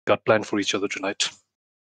got planned for each other tonight.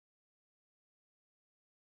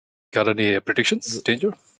 Got any predictions,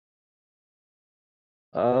 Danger?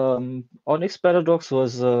 Onyx Paradox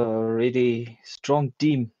was a really strong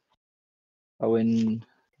team when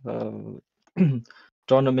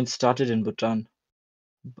tournament started in Bhutan,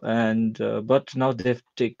 and but now they've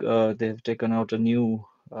taken out a new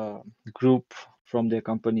group from their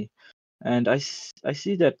company, and I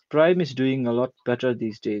see that Prime is doing a lot better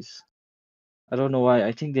these days. I don't know why.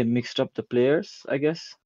 I think they mixed up the players, I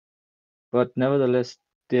guess, but nevertheless,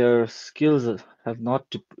 their skills have not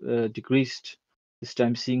decreased this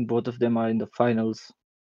time. Seeing both of them are in the finals.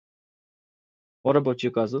 What about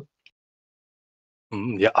you, Kazu?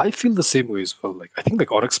 Yeah, I feel the same way as well. Like I think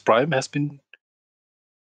like Onyx Prime has been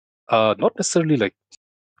not necessarily like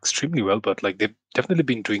extremely well, but like they've definitely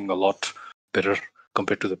been doing a lot better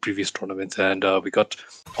compared to the previous tournaments. And we got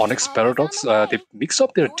Onyx Paradox. They mixed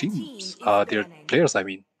up their teams, their players, I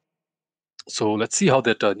mean. So let's see how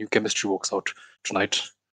that new chemistry works out tonight.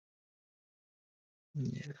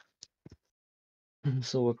 Yeah.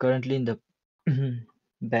 So we're currently in the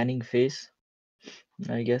banning phase,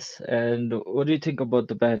 I guess. And what do you think about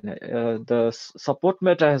the ban? The support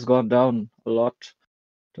meta has gone down a lot.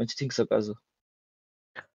 Don't you think so, Kazu?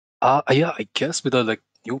 Yeah, I guess with the like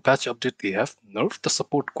new patch update, they have nerfed the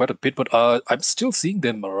support quite a bit, but I'm still seeing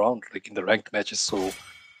them around like in the ranked matches. So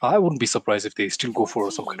I wouldn't be surprised if they still go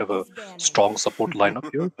for some kind of a strong support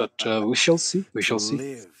lineup here. But we shall see. We shall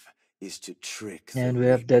see. And we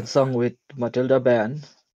have that song with Matilda ban.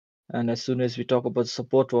 And as soon as we talk about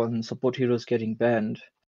support heroes getting banned.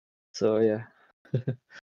 So yeah.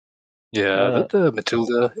 Yeah, that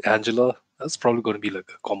Matilda, Angela, that's probably going to be like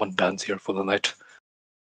a common bans here for the night.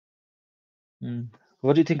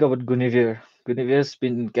 What do you think about Guinevere? Guinevere's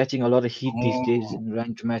been catching a lot of heat these days in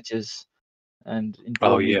ranked matches and in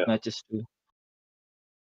Pro League matches too.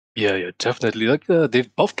 Yeah, definitely. Like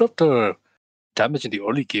they've buffed up the damage in the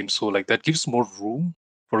early game, so like that gives more room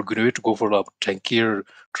for Guinevere to go for a tankier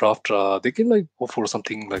draft. They can like go for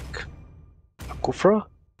something like a Kufra,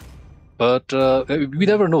 but we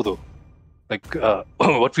never know though. Like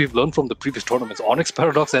what we've learned from the previous tournaments, Onyx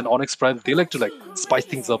Paradox and Onyx Prime, they like to like spice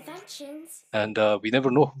things up, and we never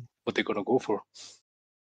know what they're gonna go for.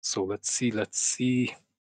 So let's see.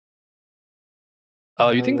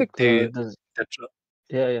 You think like yeah.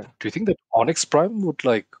 Do you think that Onyx Prime would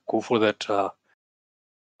like go for that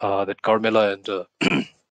that Carmela and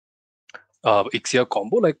Ixia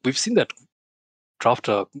combo? Like we've seen that draft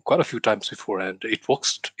quite a few times before, and it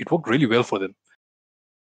worked really well for them.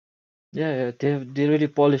 Yeah, they really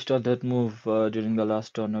polished on that move during the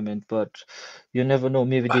last tournament, but you never know.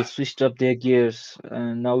 Maybe they switched up their gears,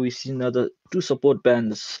 and now we see another two support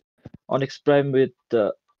bans: Onyx Prime with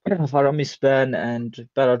Faramis ban and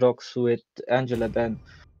Paradox with Angela ban.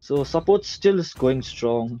 So support still is going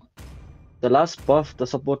strong. The last buff the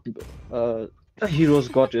support heroes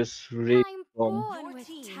got is really strong.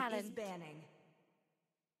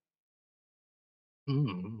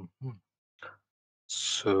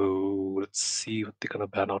 So let's see what they're gonna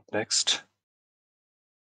ban out next.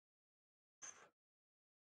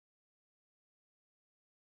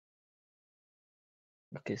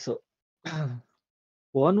 Okay, so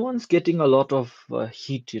 1-1's getting a lot of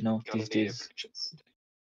heat, these days.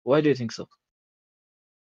 Why do you think so?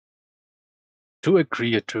 To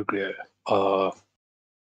agree. I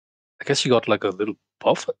guess she got like a little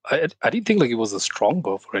buff. I didn't think like it was a strong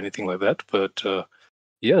buff or anything like that, but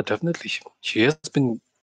yeah, definitely she has been.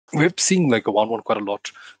 We've seen like a 1-1 quite a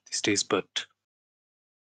lot these days, but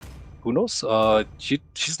who knows?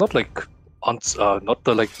 She's not like not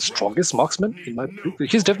the like the strongest marksman in my view.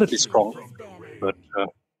 She's definitely strong, but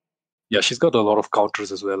yeah, she's got a lot of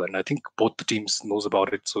counters as well, and I think both the teams knows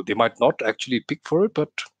about it, so they might not actually pick for it,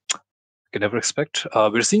 but you can never expect.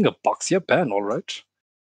 We're seeing a Baxia ban, all right.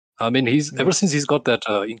 I mean, ever since he's got that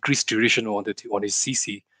increased duration on his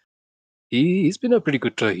CC, he's been a pretty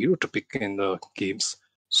good hero to pick in the games.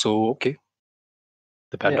 So okay,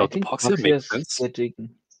 the banned out the Baxia makes sense.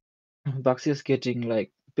 Baxia's getting like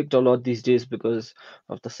picked a lot these days because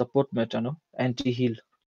of the support meta, no? Anti-heal.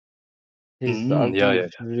 His ulti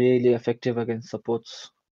is really effective against supports.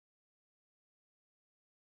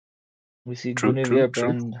 We see Guinevere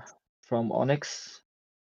banned from Onyx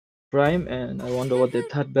Prime, and I wonder what the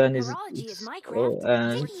third ban is.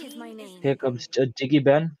 And here comes a Jiggy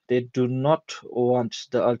ban. They do not want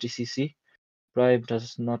the ulti CC. Prime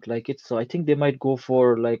does not like it, so I think they might go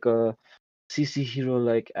for like a CC hero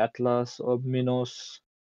like Atlas or Minos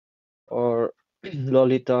or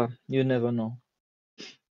Lolita. You never know.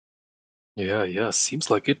 Yeah, seems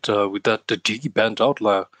like it. With that Digi banned out,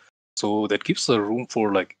 So that gives the room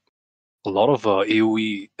for like a lot of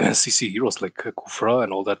AoE CC heroes like Kufra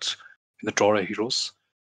and all that in the Dora heroes.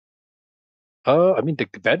 I mean, they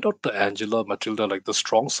banned out the Angela, Matilda, like the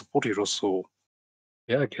strong support heroes. So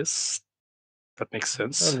yeah, I guess that makes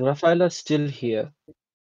sense. Rafaela's still here.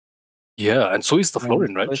 Yeah, and so is the And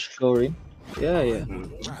Florin, right? so is Florin. Yeah, yeah.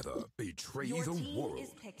 Rather betray the world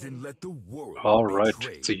than let the world All right,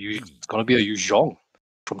 betray so me. it's gonna be a Yuzhong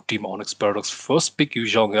from Team Onyx Paradox. First pick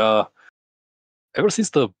Yuzhong. Ever since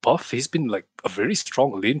the buff, he's been like a very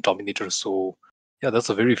strong lane dominator. So yeah, that's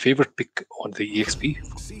a very favorite pick on the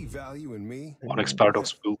EXP. See value in me? Onyx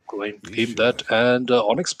Paradox will claim that, and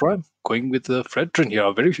Onyx Prime going with the Fredrin here,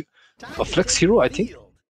 a flex hero, I think.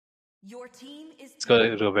 He's got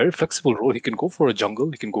a very flexible role. He can go for a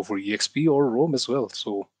jungle, he can go for EXP or roam as well.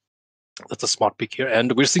 So that's a smart pick here,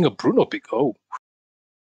 and we're seeing a Bruno pick. Oh,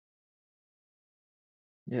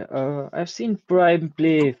 Yeah, I've seen Prime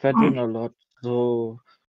play Fedrin a lot. So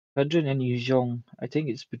Fedrin and Yuzhong, I think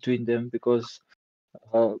it's between them because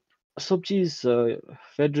Sobji's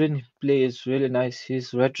Fedrin play is really nice.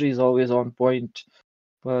 His retry is always on point.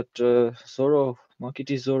 But Zoro,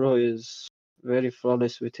 MONKEY.D.ZORO is very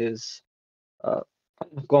flawless with his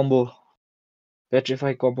combo,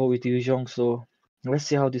 Petrify combo with Yuzhong. So let's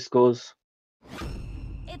see how this goes.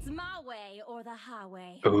 It's my way or the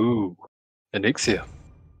highway. ooh, Elixir.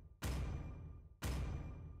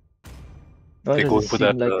 Why They're does going it for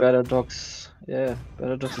seem that. like Paradox? Yeah,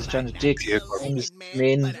 Paradox is trying to take his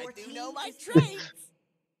main.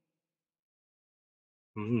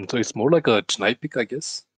 So it's more like a tonight pick, I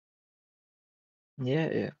guess.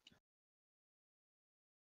 Yeah.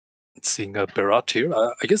 Seeing a Berat here.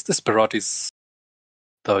 I guess this Berat is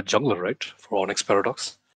the jungler, right, for Onyx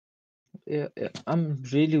Paradox. Yeah. I'm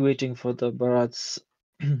really waiting for the Barat's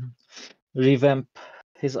revamp.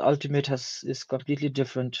 His ultimate is completely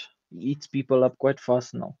different. He eats people up quite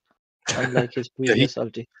fast now, unlike his previous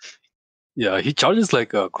ulti. Yeah, he charges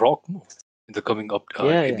like a Grok in the coming up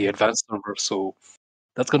in the advanced server, so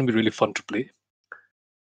that's going to be really fun to play.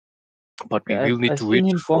 But we will need I've to seen wait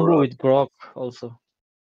him for combo with Grok also,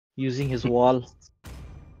 using his wall.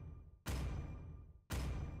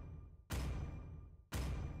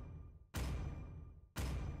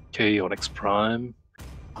 Okay, Onyx Prime.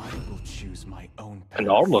 I will choose my own path. And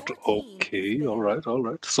Arlott. Okay, all right.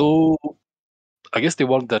 So I guess they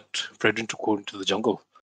want that Fredrin to go into the jungle.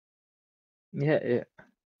 Yeah.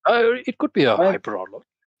 It could be a Hyper Arlott.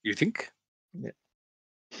 You think? Yeah.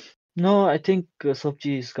 No, I think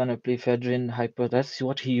Sobji is gonna play Fedrin Hyper. That's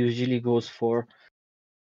what he usually goes for.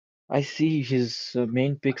 I see his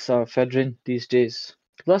main picks are Fedrin these days.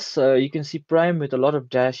 Plus, you can see Prime with a lot of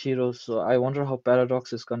dash heroes, so I wonder how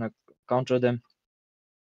Paradox is gonna counter them.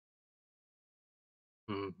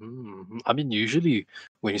 I mean, usually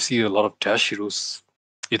when you see a lot of dash heroes,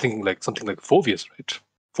 you're thinking like something like Phoveus, right?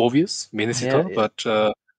 Phoveus, Menisita, Yeah. but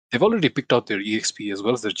they've already picked out their EXP as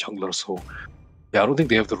well as their jungler, so yeah, I don't think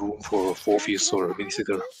they have the room for Phoveus or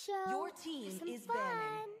Menisita. Your team is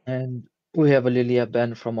banning. And we have a Lilia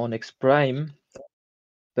ban from Onyx Prime.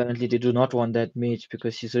 Apparently, they do not want that mage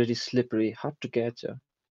because she's really slippery, hard to catch her.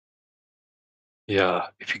 Yeah,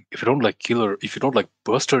 if you don't like kill her, if you don't like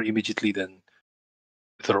burst her immediately, then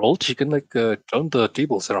with her ult, she can like turn the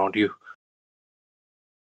tables around you.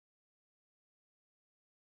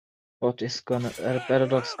 What is gonna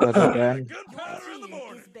Paradox gonna ban?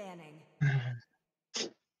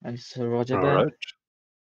 And it's a Roger All ban. right.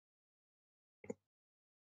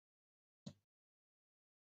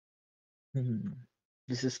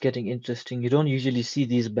 This is getting interesting. You don't usually see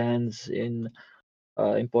these bans in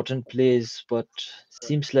important plays, but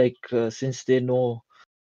seems like since they know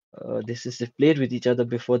they've played with each other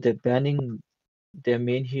before, they're banning their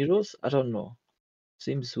main heroes. I don't know.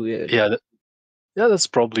 Seems weird. Yeah, that's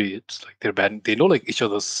probably it. Like they're banning. They know like each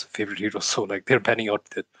other's favorite heroes, so like they're banning out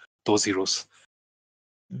those heroes.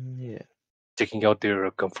 Yeah. Taking out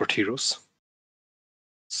their comfort heroes.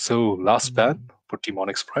 So last ban for Team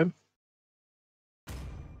Onyx Prime.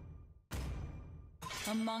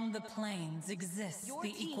 Among the planes exists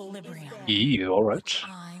the equilibrium. All right. Which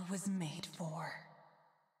I was made for.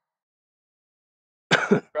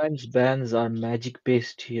 Prime's bans are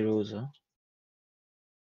magic-based heroes, huh?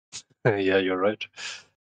 Yeah, you're right.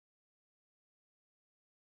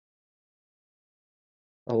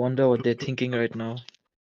 I wonder what they're thinking right now.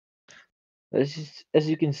 As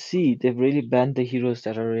you can see, they've really banned the heroes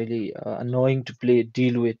that are really annoying to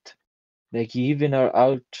deal with. Like even her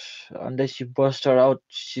ult, unless you burst her out,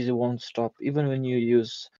 she won't stop. Even when you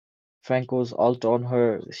use Franco's ult on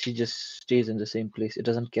her, she just stays in the same place. It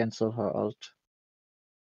doesn't cancel her ult.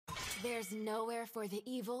 There's nowhere for the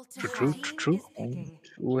evil to True, hide. true. And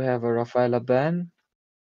we have a Rafaela ban,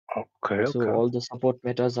 Okay, so okay. all the support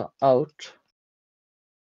metas are out.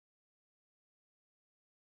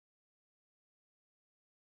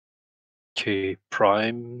 Okay,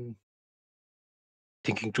 Prime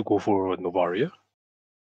thinking to go for Novaria.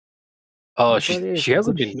 Novaria is She a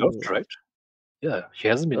hasn't good been hero. nerfed, right? Yeah, she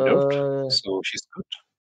hasn't been nerfed, so she's good.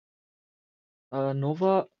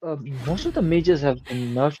 Nova, most of the mages have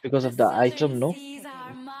been nerfed because of the item, no? Seas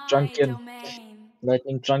are my Trunkian, domain.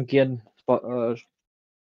 Lightning Trunkian,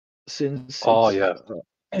 since Oh it's yeah,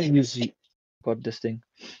 UC got this thing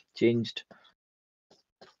changed.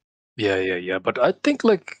 yeah. But I think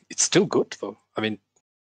like it's still good though. I mean,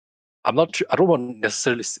 I'm not. I don't want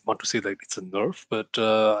necessarily want to say like it's a nerf, but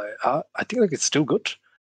I think like it's still good.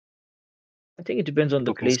 I think it depends on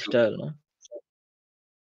the People can still. playstyle, no?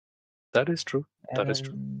 That is true. That is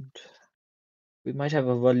true. And we might have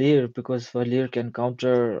a Valir because Valir can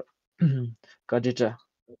counter Kadita.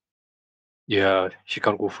 Yeah, she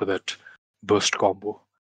can't go for that burst combo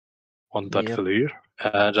on that Yep. Valir,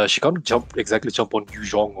 and she can't exactly jump on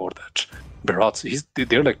Yuzhong or that Beratz.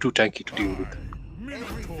 They're like too tanky to deal with.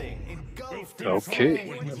 Okay,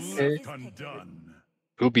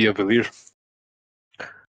 will be a Valir.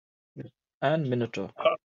 And Minotaur.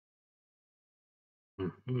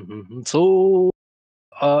 So,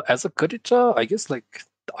 as a Kadita, I guess like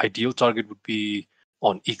the ideal target would be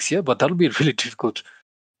on Ixia, but that'll be really difficult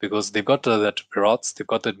because they've got that Beratz, they've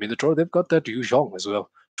got that Minotaur, they've got that Yuzhong as well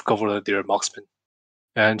to cover their marksman.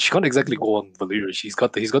 And she can't exactly go on Valir. He's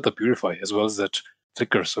got the Purify as well as that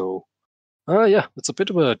Flicker. So, yeah, it's a bit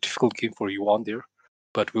of a difficult game for Euan there,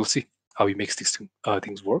 but we'll see how he makes these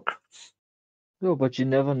things work. No, but you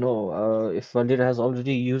never know. If Valir has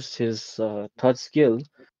already used his third skill,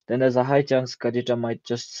 then there's a high chance Kadita might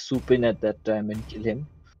just swoop in at that time and kill him.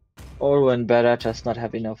 Or when Barat does not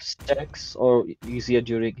have enough stacks, or easier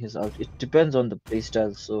during his ult. It depends on the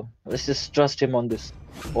playstyle, so let's just trust him on this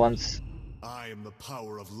once. I am the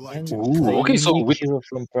power of light. And Ooh, a okay, so unique with hero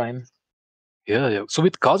from Prime. yeah. So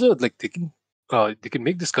with Kaja, like they can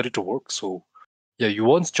make this Kadita work. So yeah,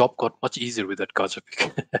 Yuan's job got much easier with that Kaja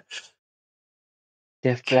pick.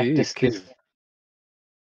 They've Okay, practiced okay.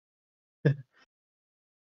 this.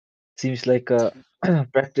 Seems like a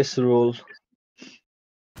practice role.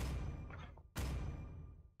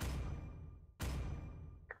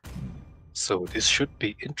 So this should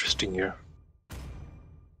be interesting here.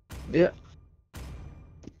 Yeah.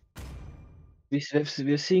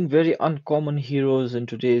 We're seeing very uncommon heroes in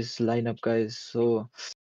today's lineup, guys. So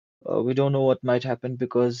we don't know what might happen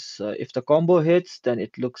because if the combo hits, then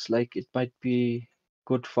it looks like it might be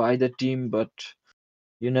good for either team, but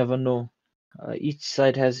you never know. Each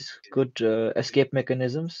side has good escape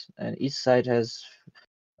mechanisms, and each side has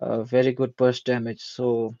very good burst damage.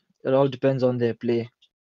 So it all depends on their play.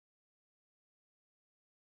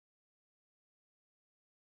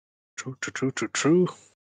 True.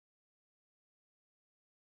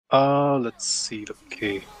 Let's see.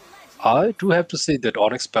 Okay, I do have to say that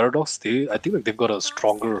Onyx Paradox, I think like they've got a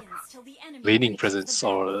stronger laning presence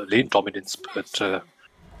or lane dominance, but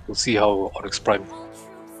we'll see how Onyx Prime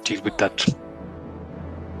deal with that.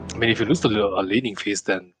 I mean, if you lose the laning phase,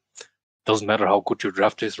 then it doesn't matter how good your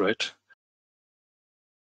draft is, right?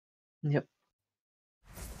 Yep.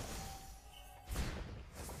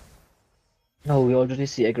 Now we already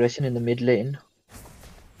see aggression in the mid lane.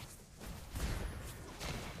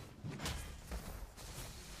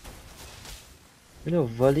 You know,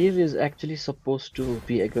 Valir is actually supposed to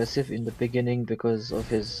be aggressive in the beginning because of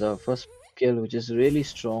his first skill, which is really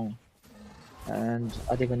strong. And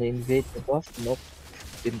are they gonna invade the buff? Nope,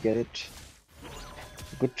 didn't get it.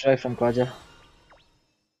 Good try from Kaja.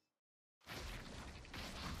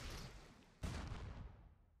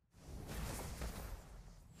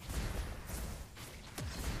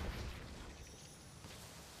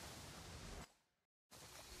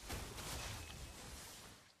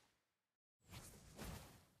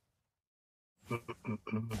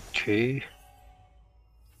 Okay.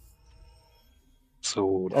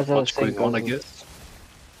 So As not I was much going saying, on, I guess.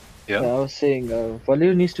 Yeah. I was saying,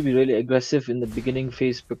 Valir needs to be really aggressive in the beginning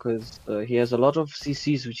phase because he has a lot of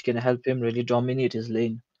CCs which can help him really dominate his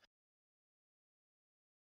lane.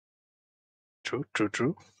 True.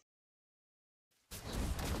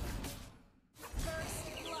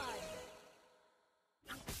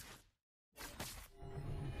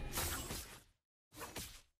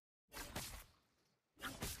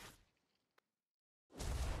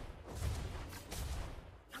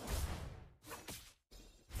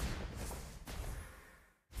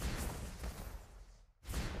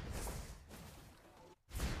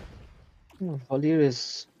 ᴅᴇир is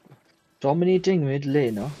dominating mid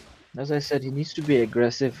lane, no? As I said, he needs to be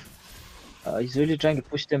aggressive. He's really trying to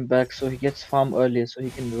push them back so he gets farm early so he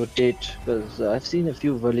can rotate. Because I've seen a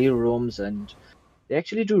few ᴅᴇир roams and they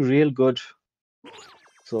actually do real good.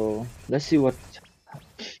 So let's see what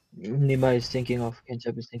Nima is thinking of,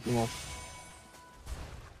 Khenrab is thinking of.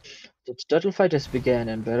 The turtle fight has begun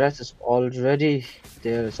and Berat is already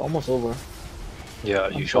there. It's almost over. Yeah,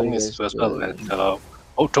 I'm Yuan sorry, is guys. as well. And,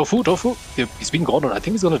 oh, Tofu! He's been gone. I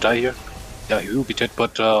think he's gonna die here. Yeah, he will be dead.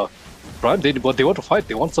 But Prime, they want to fight.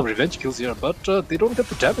 They want some revenge kills here, but they don't get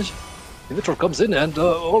the damage. Minotaur comes in and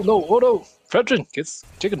oh no! Pradhan gets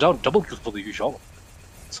taken down. Double kill for the Yuan.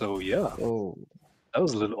 So yeah, Oh, that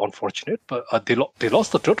was a little unfortunate. But they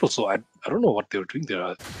lost the turtle, so I don't know what they were doing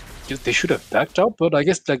there. They should have backed out, but I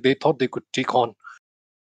guess like they thought they could take on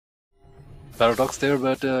Paradox there.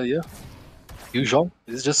 But yeah, Yuan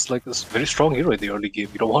is just like this very strong hero in the early game.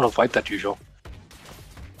 You don't want to fight that Yuan.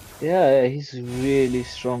 yeah, he's really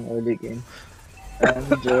strong early game.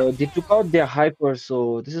 And they took out their hyper,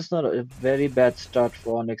 so this is not a very bad start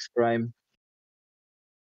for Onyx Prime.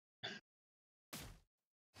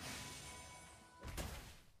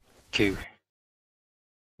 Okay.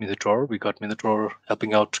 Minotaur, we got Minotaur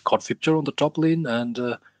helping out Godvibgyor on the top lane, and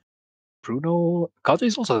Bruno. Kaja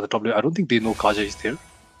is also at the top lane. I don't think they know Kaja is there.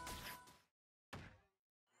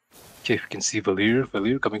 Okay, we can see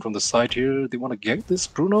ᴅᴇир coming from the side here. They want to gank this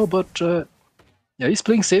Bruno, but yeah, he's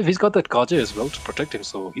playing safe. He's got that Kaja as well to protect him,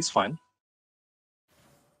 so he's fine.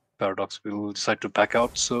 Paradox will decide to back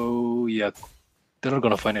out, so yeah, they're not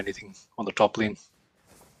gonna find anything on the top lane.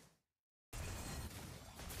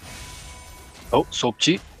 Oh,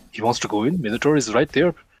 Sopchi, he wants to go in. Minotaur is right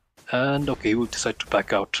there, and okay, he will decide to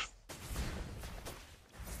back out.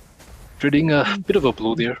 Trading a bit of a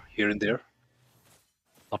blow there, here and there.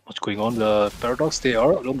 Not much going on. The Paradox, they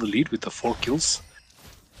are on the lead with the 4 kills.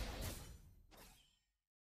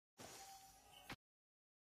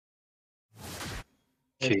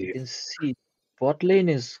 As you Okay, can see, bot lane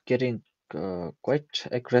is getting quite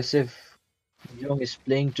aggressive. Young is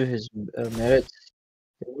playing to his merits.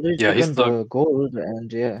 They already yeah, he's taken the gold,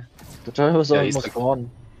 and yeah, the turret was yeah, he's almost like,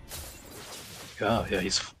 gone. yeah,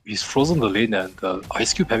 he's frozen the lane, and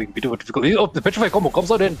IceCube having a bit of a difficulty. Oh, the Petrify combo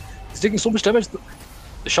comes out and he's taking so much damage.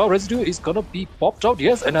 The Shao residue is gonna be popped out,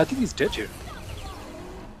 yes, and I think he's dead here.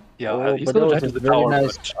 Yeah, Oh, he's but that gonna was die a to the very tower,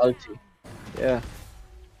 nice but ulti. Yeah,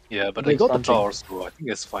 yeah, but he I did got the something. tower, so I think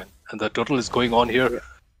that's fine. And the turtle is going on here. Yeah.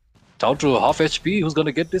 Down to half HP. Who's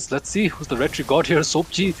gonna get this? Let's see. Who's the retry god here?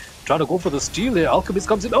 Sopchi trying to go for the steal here. Alchemistt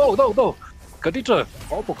comes in. Oh no! Kaditra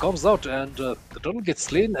Norbu comes out and the turtle gets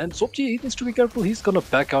slain. And Sopchi, he needs to be careful. He's gonna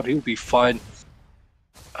back out. He'll be fine.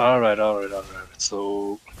 Alright.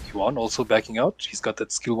 So Euan also backing out. He's got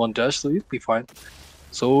that skill 1 dash, so he'll be fine.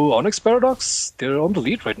 So Onyx Paradox, they're on the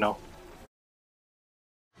lead right now.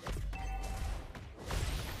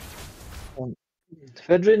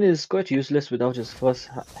 Pradhan is quite useless without his first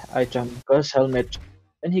item, Curse Helmet.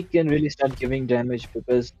 Then he can really start giving damage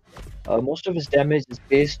because most of his damage is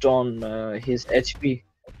based on his HP.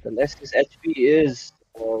 The less his HP is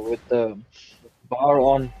with the bar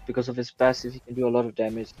on because of his passive, he can do a lot of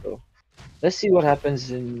damage. So let's see what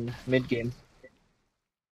happens in mid game.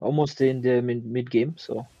 Almost in the mid game.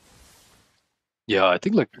 So Yeah, I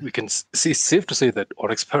think like we can see, it's safe to say that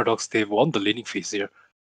Onyx Paradox, they've won the laning phase here.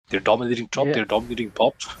 They're dominating top, yeah, they're dominating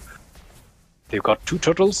bot. They've got 2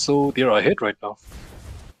 turtles, so they're ahead right now.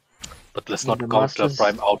 But let's not the count Masters,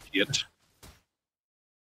 Prime out yet.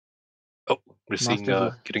 Oh, we're seeing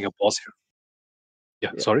Masters, getting a pause here.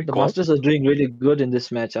 Yeah, yeah, sorry, the go on. Masters are doing really good in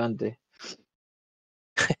this match, aren't they?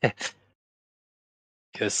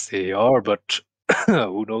 Yes, they are, but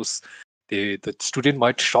who knows? The student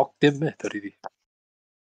might shock them.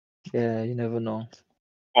 Yeah, you never know.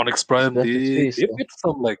 Onyx It's Prime, best of 3, they've so made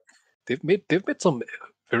some like they've made some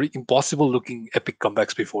very impossible looking epic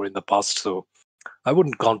comebacks before in the past, so I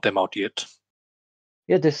wouldn't count them out yet.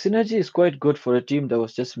 yeah, the synergy is quite good for a team that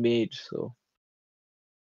was just made. So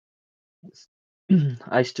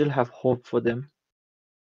I still have hope for them.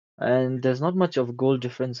 And there's not much of goal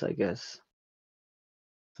difference, I guess.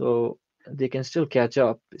 So they can still catch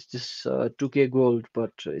up. It's just 2k gold,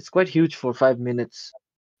 but it's quite huge for 5 minutes.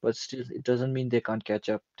 But still, it doesn't mean they can't catch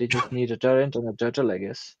up. They just need a turret and a turtle, I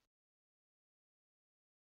guess.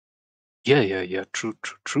 Yeah.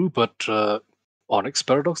 True. But Onyx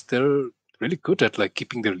Paradox, they're really good at like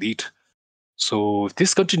keeping their lead. So if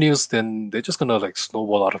this continues, then they're just gonna like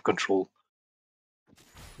snowball out of control.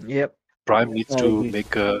 Yep. Prime needs I to agree.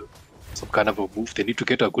 make some kind of a move. They need to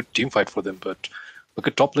get a good team fight for them. But look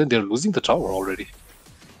at top lane, they're losing the tower already.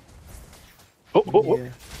 Oh. Yeah.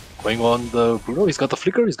 Going on the Bruno, he's got the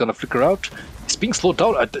flicker, he's gonna flicker out. He's being slowed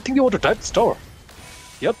down. I think they want to dive this tower.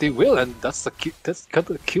 Yep, they will, and that's the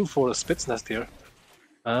kill for a Spetsnaz here.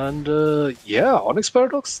 And yeah, Onyx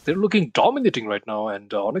Paradox, they're looking dominating right now,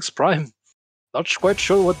 and Onyx Prime, not quite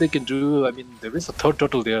sure what they can do. I mean, there is a third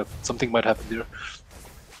turtle there, something might happen there.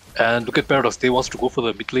 And look at Paradox, they wants to go for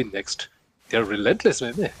the mid lane next. They're relentless,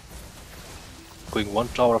 maybe. Going one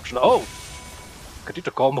tower after another. Oh!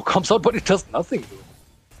 Kadita combo comes out, but it does nothing though.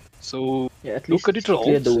 So, yeah, at least Kadita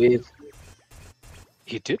cleared the wave.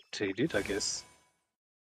 He did, I guess.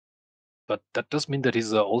 But that does mean that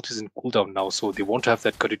his ult is in cooldown now, so they won't have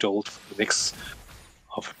that Kadita ult for the next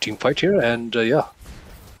team fight here, and yeah.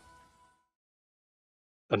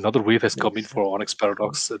 Another wave has come in for Onyx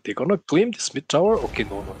Paradox. They're gonna claim this mid tower. Okay,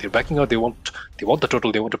 no, they're backing out. They want the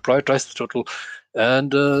turtle. They want to prioritize the turtle,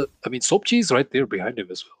 and I mean, Sopchi is right there behind him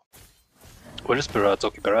as well. Where is Beraz?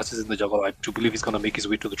 Okay, Beraz is in the jungle. I do believe he's gonna make his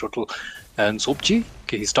way to the turtle. And Sopchi,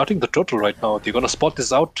 okay, he's starting the turtle right now. They're gonna spot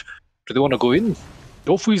this out. Do they want to go in?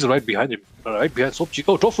 Tofu is right behind him, right behind Sopchi.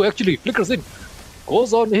 Oh, Tofu actually flickers in.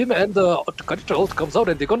 Goes on him, and the Kadita ult comes out,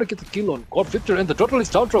 and they're gonna get the kill on Godvibgyor, and the turtle is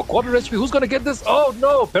down to a quarter HP. Who's gonna get this? Oh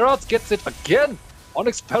no, Beraz gets it again.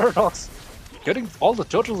 Onyx Paradox getting all the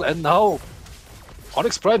turtles, and now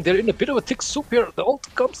Onyx Prime, they're in a bit of a thick soup here. The ult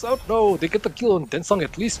comes out. No, they get the kill on Tenzin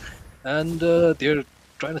at least, and they're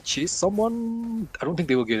trying to chase someone. I don't think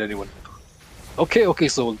they will get anyone. Okay,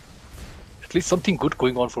 so at least something good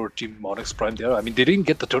going on for Team Onyx Prime there. I mean, they didn't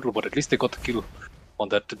get the turtle, but at least they got the kill on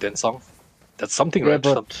that Tenzin. That's something, yeah, right?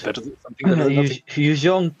 But something better than nothing.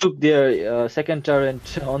 Ugyen took their second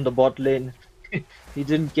turret on the bot lane. He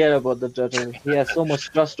didn't care about the turtle. He has so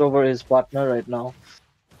much trust over his partner right now.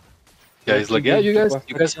 Yeah, he's like, yeah, you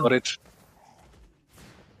guys got it.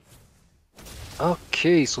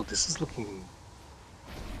 Okay, so this is looking...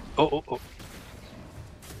 Oh.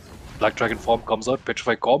 Black Dragon form comes out,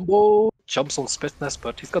 Petrify combo, jumps on Spetsnaz,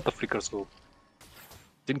 but he's got the flicker, so...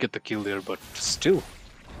 Didn't get the kill there, but still.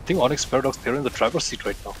 I think Onyx Paradox, they're in the driver's seat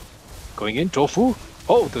right now. Going in, Tofu.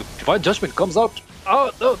 Oh, the Divine Judgment comes out.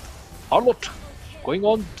 No. Harlot going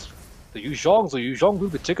on. The Yuzhong, so Yuzhong will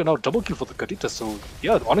be taken out. Double kill for the Kadita. So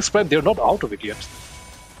yeah, Onyx Prime, they're not out of it yet.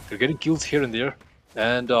 They're getting kills here and there.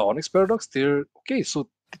 And Onyx Paradox, they're okay. So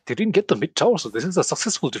they didn't get the mid tower. So this is a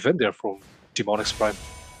successful defend there from Team Onyx Prime.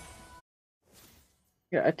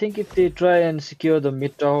 Yeah, I think if they try and secure the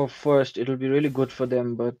mid tower first, it'll be really good for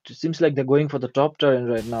them. But it seems like they're going for the top turret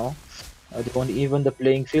right now. They want to even the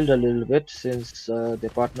playing field a little bit since their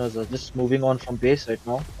partners are just moving on from base right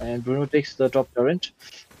now. And Bruno takes the top turret.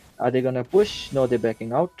 Are they gonna push? No, they're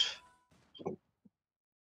backing out.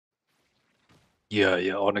 Yeah,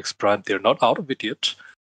 Onyx Prime, they're not out of it yet.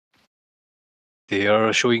 They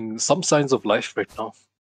are showing some signs of life right now.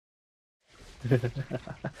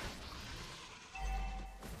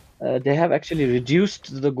 They have actually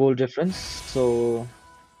reduced the goal difference, so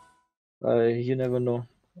you never know.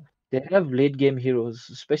 They have late game heroes,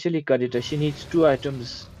 especially Kadita. She needs 2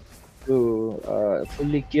 items to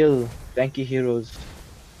fully kill tanky heroes.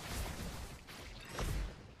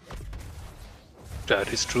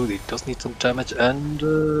 That is true, it does need some damage,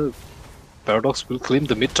 and Paradox will claim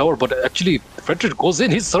the mid tower, but actually Frederick goes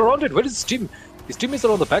in, he's surrounded. Where is his team? His teammates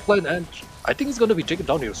are on the backline, and I think he's going to be taken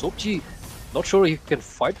down here. Sopchi, not sure he can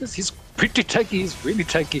fight this. He's pretty tanky, he's really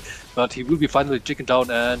tanky, but he will be finally taken down,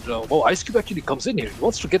 and IceCube actually comes in here. He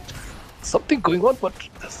wants to get something going on, but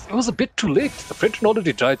it was a bit too late. The Frederick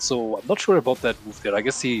already died, so I'm not sure about that move there. I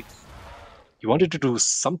guess he wanted to do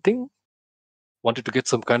something. Wanted to get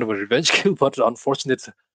some kind of a revenge kill, but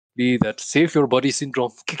unfortunately that save your body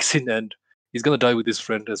syndrome kicks in and he's gonna die with his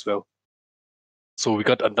friend as well. So we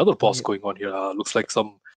got another pause going on here. Looks like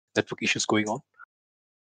some network issues going on.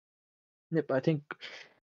 Yep, I think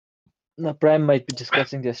the Prime might be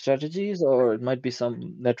discussing their strategies, or it might be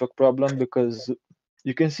some network problem because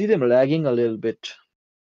you can see them lagging a little bit.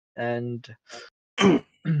 And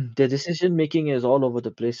their decision making is all over the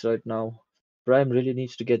place right now. Prime really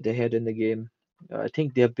needs to get their head in the game. I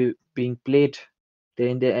think they're being played. They're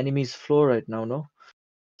in their enemy's flow right now, no?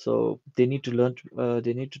 So they need to learn.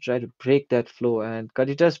 They need to try to break that flow. And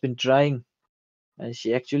Kadita has been trying, and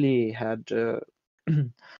she actually had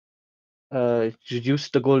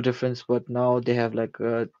reduced the goal difference, but now they have like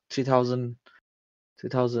 3,000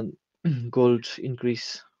 gold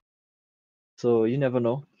increase. So you never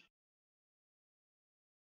know.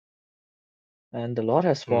 And the Lord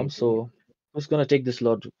has formed. So who's gonna take this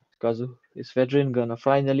Lord? Kazu, is Veteran gonna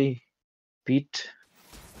finally beat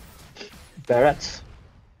Barats?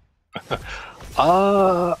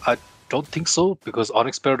 I don't think so, because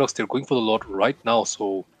Onyx Paradox, they're going for the Lord right now,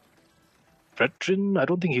 so Pradhan, I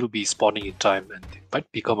don't think he'll be spawning in time, and it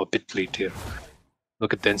might become a bit late here.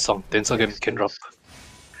 Look at Tenzin and Khenrab.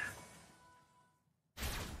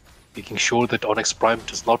 Making sure that Onyx Prime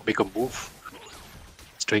does not make a move.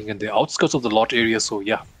 Staying in the outskirts of the lot area, so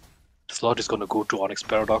yeah. This lot is gonna go to Onyx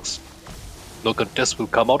Paradox. No contest will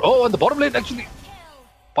come out. Oh, and the bottom lane actually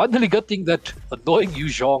finally getting that annoying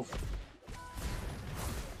Ugyen.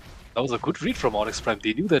 That was a good read from Onyx Prime.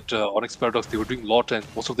 They knew that Onyx Paradox, they were doing lot and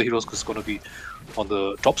most of the heroes was going to be on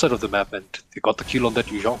the top side of the map, and they got the kill on that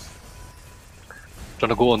Ugyen. Trying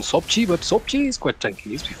to go on Sopchi, but Sopchi is quite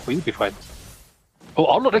tanky. He'll be fine. Oh,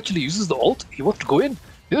 Arnold actually uses the ult. He wants to go in.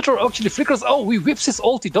 Minotaur actually flickers. Oh, he whips his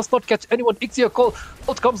ult. He does not catch anyone. IGE call.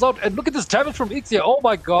 Ult comes out, and look at this damage from IGE. Oh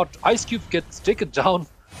my god. IceCube gets taken down.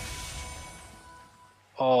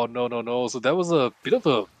 Oh, no, no, no. So that was a bit of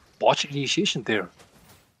a botched initiation there.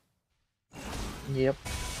 Yep.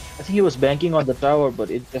 I think he was banking on the tower, but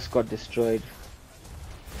it just got destroyed.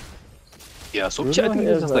 Yeah, so I think it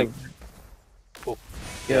was just like... Oh,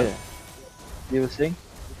 yeah. Yeah. You were saying?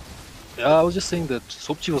 Yeah, I was just saying that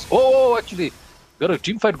Sopchi was... Oh, actually, got a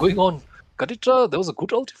team fight going on. Kaditra, there was a good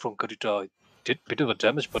ulti from Kaditra. It did a bit of a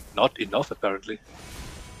damage, but not enough apparently.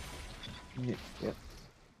 Yeah.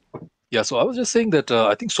 Yeah, so I was just saying that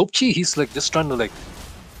I think Sopchi, he's like just trying to like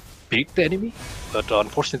bait the enemy, but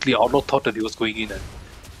unfortunately Arnaud thought that he was going in and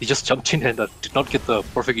he just jumped in and did not get the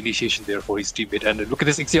perfect initiation there for his teammate. And look at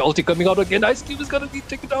this IGE ulti coming out again. IceCube is gonna be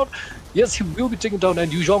taken down. Yes, he will be taken down,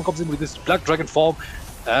 and Ugyen comes in with this Black Dragon form,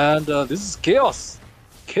 and this is chaos.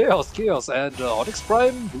 Chaos. And Onyx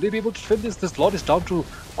Prime, will they be able to defend this? This lot is down to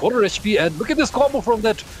quarter HP, and look at this combo from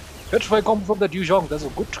that Petrify combo from that Ugyen. There's a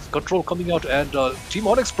good control coming out, and Team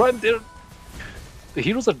Onyx Prime, the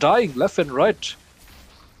heroes are dying left and right.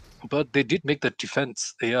 But they did make that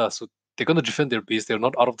defense. Yeah, so they're gonna defend their base. They're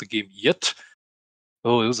not out of the game yet.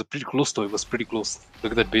 Oh, it was pretty close though. It was pretty close.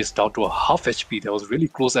 Look at that base down to a half HP. That was really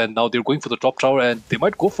close, and now they're going for the top tower, and they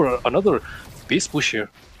might go for another base push here.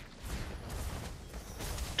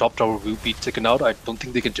 Top tower will be taken out. I don't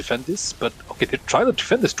think they can defend this, but okay, they're trying to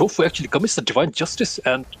defend this. Tofu actually commits the divine justice,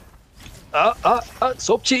 and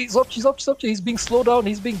Sopchi, he's being slowed down,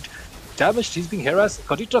 he's being damaged, he's being harassed.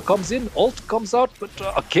 Kaditra comes in, ult comes out, but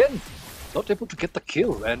again, not able to get the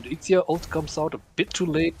kill. And IGE ult comes out a bit too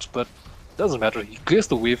late, but doesn't matter. He clears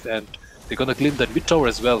the wave, and they're gonna claim that mid tower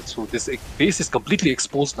as well. So this base is completely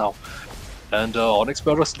exposed now. And Onyx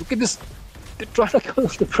Paradox, look at this. They're trying to kill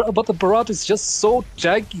the Barat, but the Barat is just so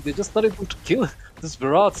janky. They're just not able to kill this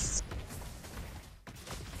Barat.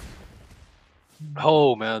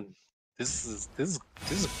 Oh man, this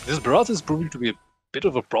Barat is proving to be a bit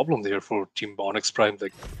of a problem there for Team Onyx Prime.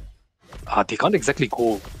 Like, they can't exactly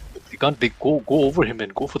go. They go over him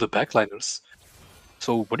and go for the backliners.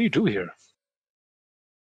 So what do you do here?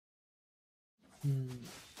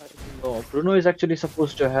 No, Bruno is actually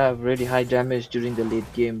supposed to have really high damage during the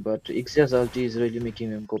late game, but IGE's ulti is really making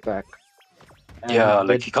him go back. And yeah,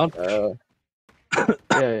 like he can't.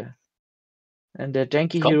 Yeah. And their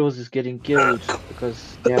tanky heroes is getting killed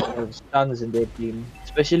because they have stuns in their team.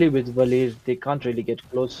 Especially with Valir, they can't really get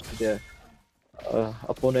close to their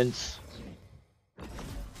opponents.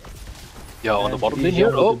 Yeah, on the bottom lane here.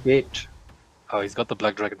 Oh, bait. He's got the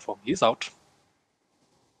Black Dragon form. He's out.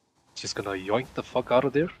 Just gonna yoink the fuck out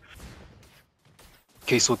of there.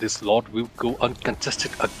 Okay, so this Lord will go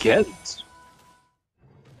uncontested again.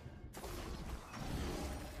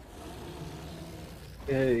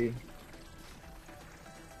 Okay.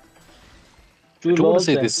 I don't want to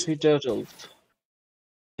say and this. 3 turtles.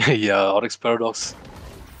 Yeah, Onyx Paradox.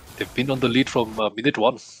 They've been on the lead from minute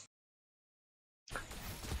 1.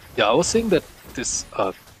 Yeah, I was saying that this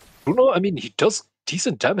Bruno, I mean, he does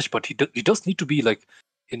decent damage, but he does need to be like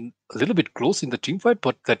in a little bit close in the team fight.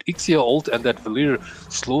 But that IGE ult and that Valir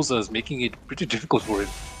slows is making it pretty difficult for him.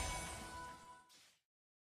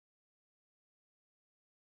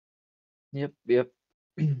 Yep.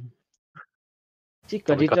 See,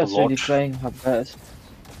 Kadita's really trying her best.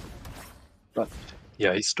 But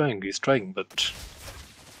yeah, he's trying, but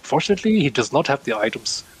fortunately he does not have the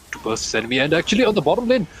items to burst his enemy. And actually on the bottom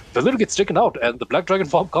lane, Valir gets taken out and the Black Dragon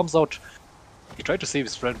form comes out. He tried to save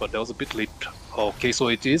his friend, but that was a bit late. Okay, so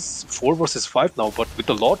it is 4 versus 5 now, but with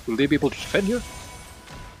the Lord, will they be able to defend here?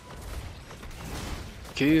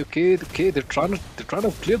 Okay, they're trying to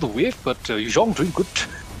clear the wave, but Ugyen doing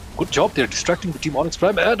good job there, distracting the Team Onyx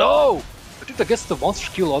Prime, and oh! Aditya gets the monster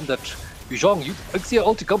kill on that Ugyen. IGE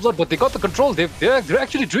ulti comes out, but they got the control. They're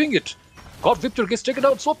actually doing it. Godvibgyor gets taken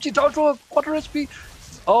out. Sopchi down to a quarter HP.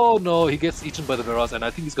 Oh no, he gets eaten by the Miraz, and I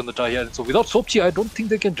think he's gonna die here. And so without Sopchi, I don't think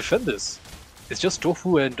they can defend this. It's just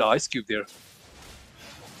Tofu and IceCube there.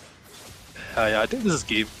 Yeah, I think this is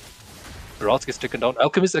game. Roth gets taken down.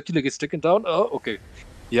 Alchemistt actually gets taken down. Oh, okay.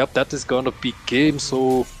 Yep, that is gonna be game.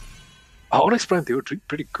 So, Onyx Prime, they were doing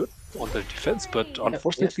pretty good on their defense, but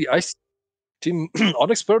unfortunately, Ice Team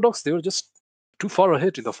Onyx Paradox, they were just too far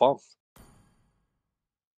ahead in the farm.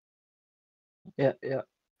 Yeah.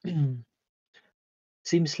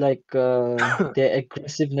 Seems like their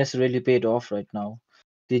aggressiveness really paid off right now.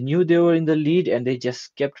 They knew they were in the lead and they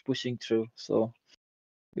just kept pushing through. So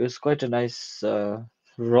it was quite a nice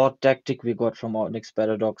raw tactic we got from Onyx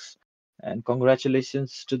Paradox. And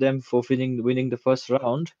congratulations to them for winning the first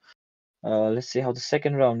round. Let's see how the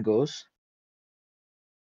second round goes.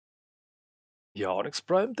 Yeah, Onyx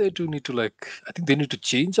Prime, they do need to I think they need to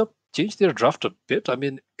change their draft a bit. I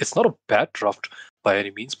mean, it's not a bad draft by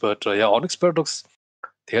any means, but yeah, Onyx Paradox,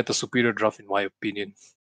 they had the superior draft in my opinion.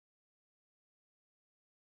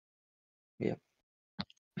 Yeah.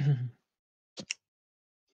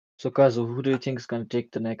 So Kazu, who do you think is going to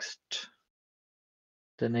take the next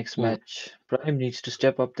match? Prime needs to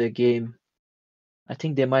step up their game. I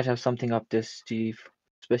think they might have something up their sleeve,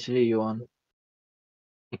 especially Euan.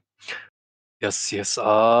 Yes.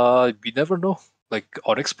 We never know. Like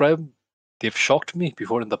Onyx Prime, they've shocked me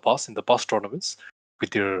before in the past tournaments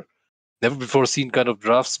with their never before seen kind of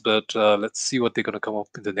drafts. But let's see what they're gonna come up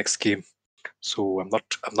in the next game. So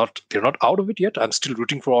they're not out of it yet. I'm still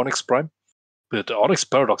rooting for Onyx Prime, but Onyx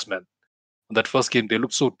Paradox, man, on that first game they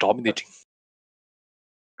looked so dominating.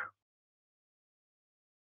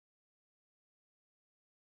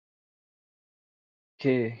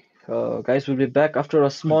 Okay, guys, we'll be back after a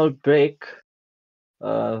small break.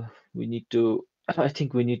 I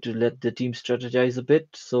think we need to let the team strategize a bit.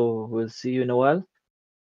 So we'll see you in a while.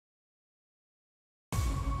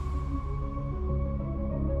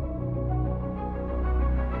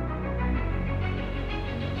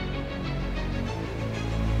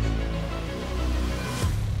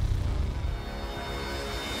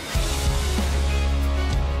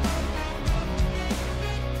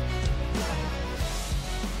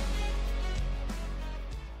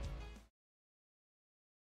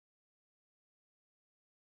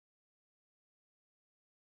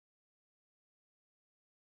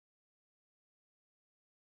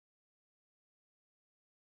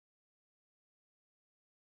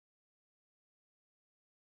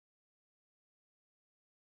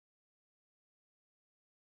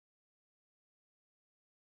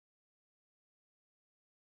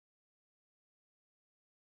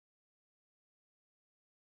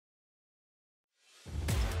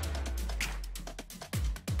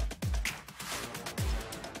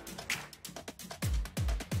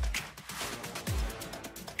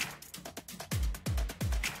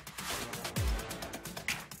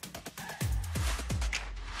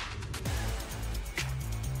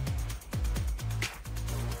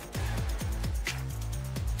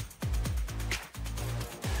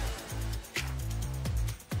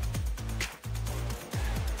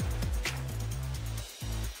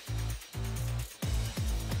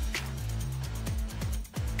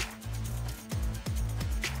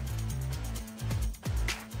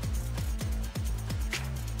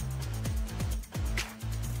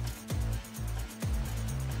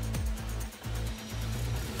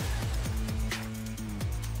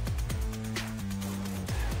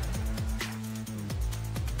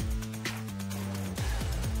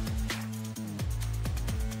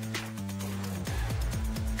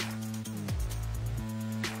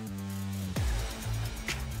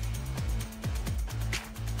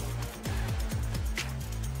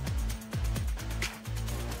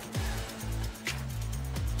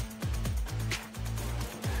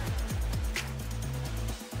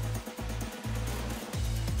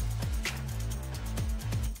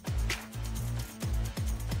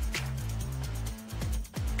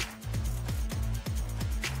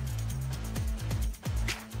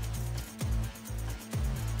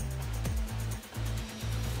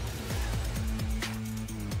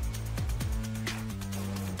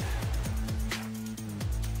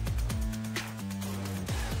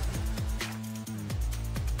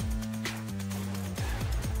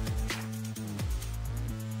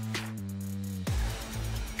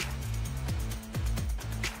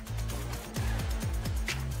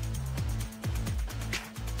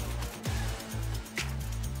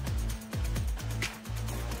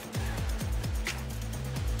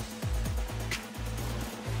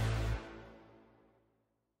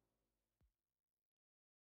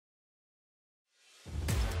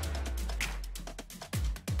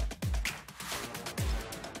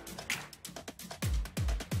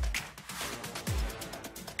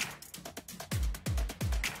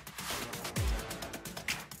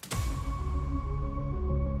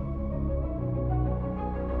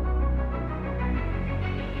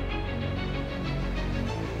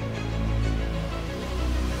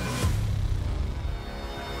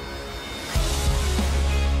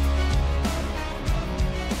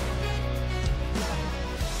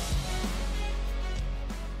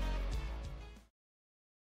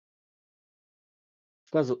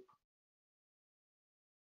 Kazu.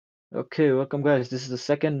 Okay, welcome guys. This is the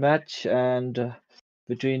second match and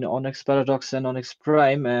between Onyx Paradox and Onyx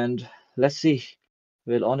Prime, and let's see,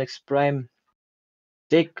 will Onyx Prime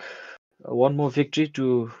take one more victory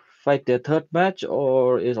to fight their third match,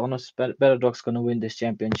 or is Onyx Paradox gonna win this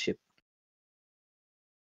championship?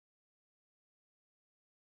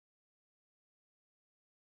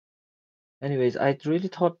 Anyways, I really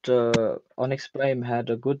thought Onyx Prime had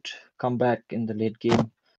a good comeback in the late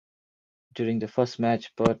game during the first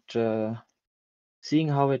match, but seeing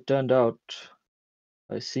how it turned out,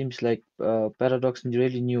 it seems like Paradox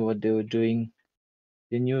really knew what they were doing.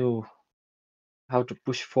 They knew how to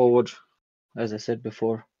push forward, as I said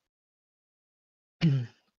before. And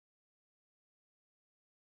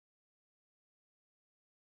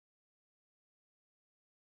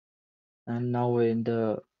now we're in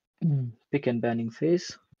the pick and banning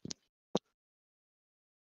phase.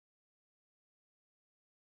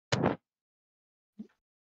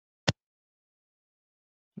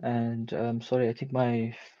 And I'm sorry, I think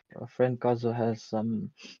my friend Kazo has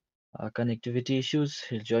some connectivity issues.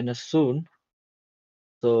 He'll join us soon,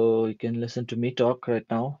 so you can listen to me talk right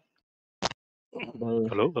now. Well,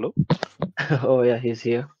 Hello? oh yeah, he's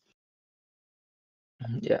here.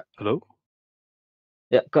 Yeah. Hello?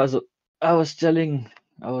 Yeah, Kazo, I was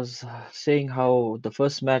saying how the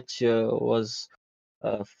first match was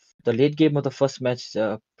the late game of the first match.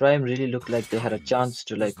 Prime really looked like they had a chance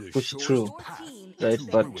to like push through, right?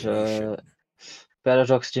 But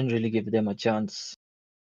Paradox didn't really give them a chance.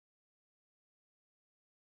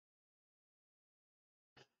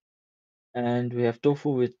 And we have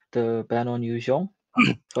Tofu with the ban on Yuzhong.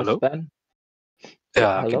 Hello? First ban.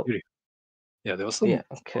 Yeah, I Hello? can hear you. Yeah, there was some Yeah,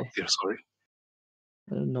 okay. there, sorry.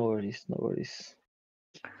 No worries, no worries.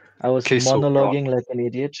 I was Okay, so monologuing like an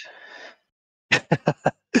idiot.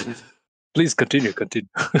 please continue.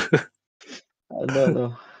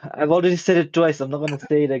 No. I've already said it twice. I'm not going to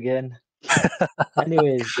say it again.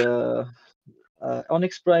 Anyways,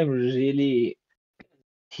 Onyx Prime really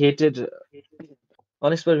hated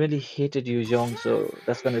Yuzhong, so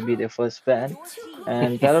that's going to be their first ban.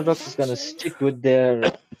 And Paradox is going to stick with their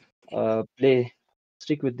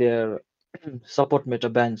support meta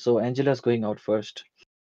ban. So Angela's going out first.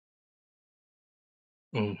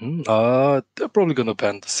 They're probably gonna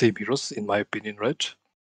ban the same heroes, in my opinion, right?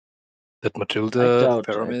 That Matilda,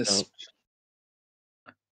 Paramis.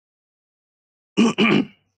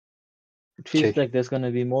 It feels like there's going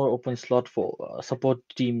to be more open slot for support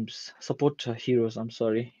heroes, I'm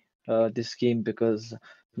sorry, this game, because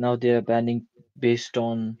now they're banning based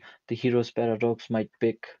on the heroes Paradox might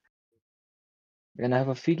pick. And I have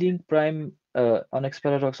a feeling Onyx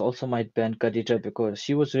Paradox also might ban Aditya because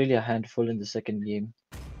she was really a handful in the second game.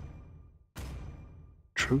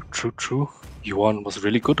 True. Euan was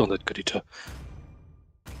really good on that Aditya.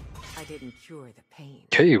 I didn't cure the pain.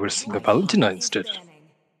 Okay, we're seeing a Valentina instead.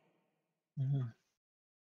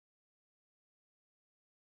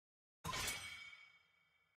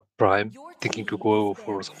 Prime thinking to go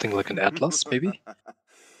for something like an Atlas, maybe?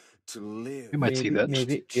 We might see that.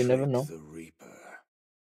 Maybe, you never know.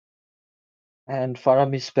 And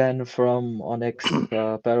Faramis ban from Onyx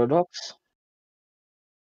Paradox.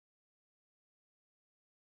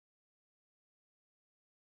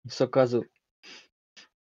 So Kazu.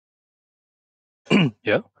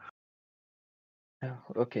 Yeah.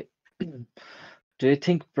 Okay. Do you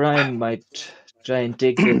think Prime might try and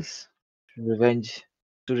take his revenge?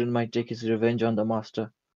 Student might take his revenge on the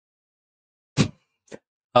master.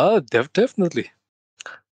 Definitely.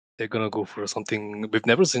 They're gonna go for something we've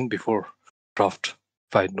never seen before. Draft,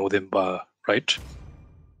 if I know them right.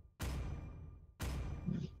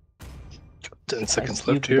 10 seconds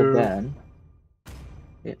left here. Ban.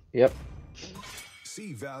 Yep.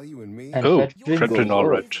 See value in me? And Oh, Fedrin, all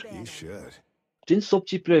right. You should. Didn't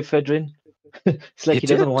Sopchi play Fedrin? It's like he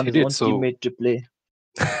doesn't want his own teammate to play.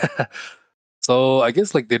 So I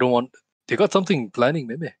guess like they got something planning,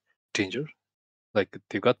 maybe danger. Like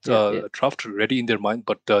they've got a draft ready in their mind,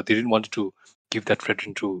 but they didn't want to give that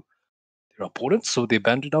Fedrin to their opponents, so they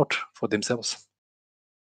banned it out for themselves.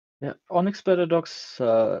 Yeah, Onyx Paradox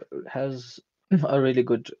has a really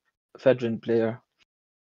good Fedrin player.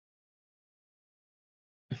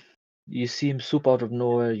 You see him swoop out of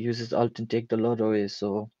nowhere, uses ult and take the Lord away,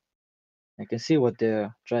 so I can see what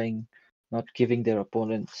they're trying, not giving their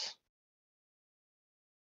opponents.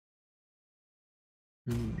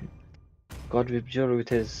 Godvibgyor with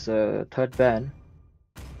his third ban.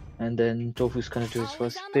 And then Tofu's gonna do his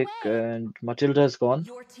first pick, and Matilda's gone.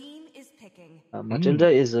 Your team is picking. Matilda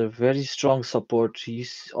is a very strong support. You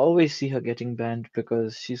always see her getting banned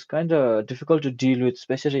because she's kind of difficult to deal with,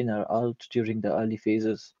 especially in her ult during the early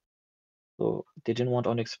phases. So they didn't want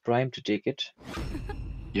Onyx Prime to take it.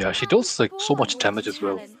 Yeah, she does like so much damage as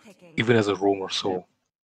well, even as a roamer. So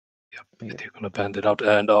yeah, they're gonna ban that out.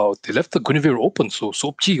 And they left the Guinevere open, so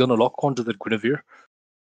Sopchi gonna lock onto that Guinevere.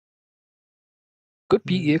 Could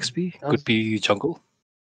be EXP, could be jungle.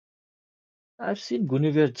 I've seen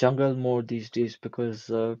Guinevere jungle more these days because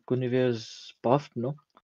Guinevere's buffed, no?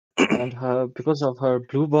 And because of her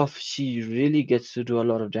blue buff, she really gets to do a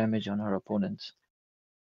lot of damage on her opponents.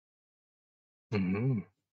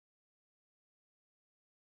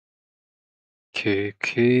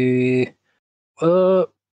 Okay.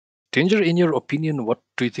 Danger, in your opinion, what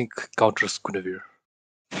do you think counters Guinevere?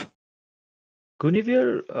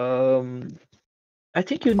 Guinevere, I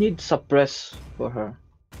think you need suppress for her.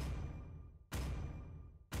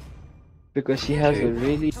 Because she has a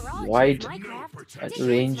really wide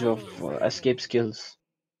range of escape skills.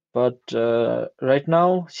 But right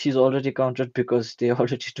now, she's already countered because they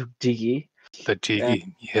already took Diggy. The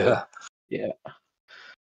Diggy, yeah. Yeah.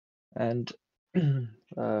 And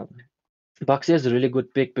Baxia is a really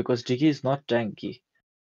good pick because Diggy is not tanky.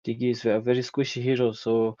 Diggy is a very squishy hero,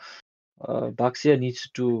 so Baxia needs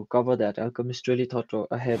to cover that. Alchemistt really thought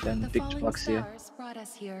ahead and picked Baxia.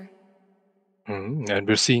 And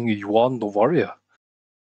we're seeing Euan the warrior.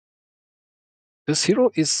 This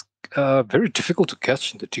hero is very difficult to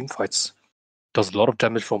catch in the team fights. Does a lot of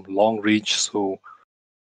damage from long range, so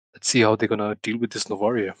let's see how they're gonna deal with this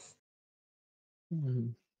Novaria.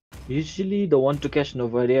 Usually the one to catch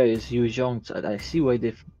Novaria is Yuzhong. So I see why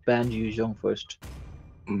they've banned Yuzhong first.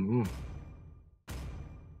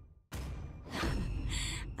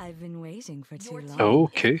 I've been waiting for too long.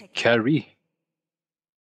 Okay, carry.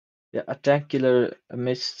 Yeah, attack killer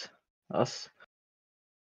missed us.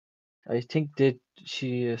 I think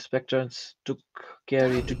Spectrans took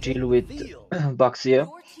carry to deal with Baxia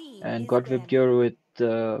and Godvibgyor with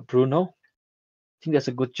Bruno. I think that's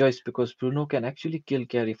a good choice because Bruno can actually kill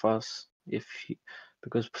carry fast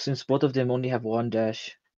because since both of them only have one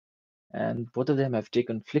dash and both of them have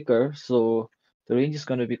taken flicker, so the range is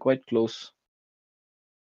going to be quite close.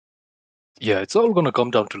 Yeah, it's all gonna come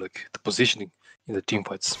down to like the positioning in the team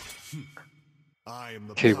fights.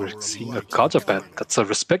 Okay, we're seeing a Kaja ban. That's a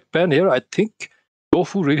respect ban here. I think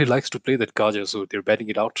Tofu really likes to play that Kaja, so they're banning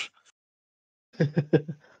it out.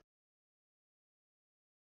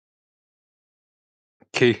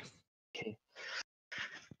 Okay.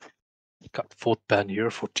 Got fourth ban here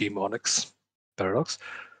for Team Onyx Paradox.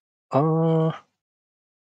 What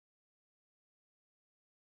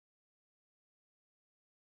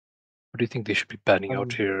do you think they should be banning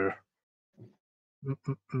out here? I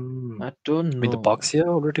don't know. I mean, the Baxia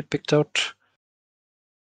already picked out.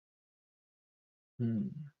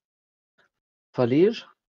 Falir?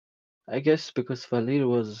 I guess because Falir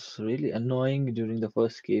was really annoying during the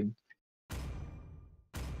first game.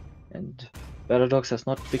 And Paradox has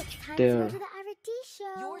not picked their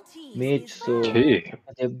mage, so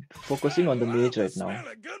they're focusing on the mage right now.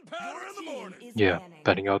 Yeah,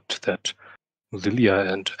 banning out that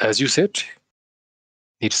Lilia, and as you said,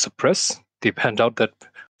 need to suppress. They banned out that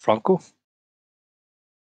Franco.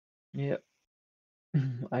 Yeah.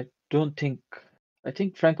 I think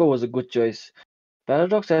Franco was a good choice.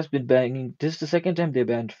 Paradox has been banning. This is the second time they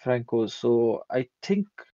banned Franco, so I think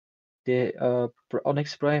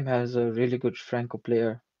Onyx Prime has a really good Franco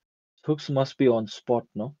player. Hooks must be on spot,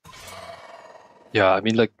 no? Yeah, I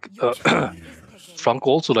mean, like Franco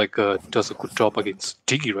also like does a good job against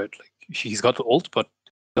Diggy, right? Like he's got the ult, but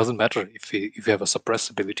doesn't matter if you have a suppress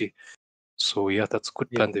ability. So yeah, that's a good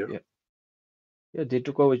plan there. Yeah, they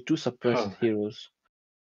took over two suppressed heroes.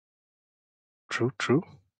 True.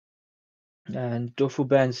 And Tofu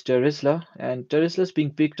bans Terizla, and Terizla's being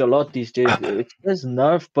picked a lot these days. It says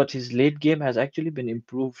nerf, but his late game has actually been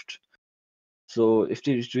improved. So if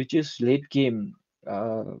it reaches late game,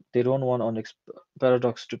 they don't want Onyx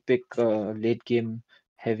Paradox to pick a late game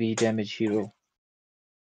heavy damage hero.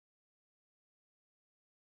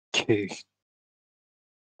 Okay.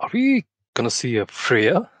 Are we gonna see a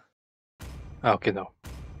Freya? Okay, no.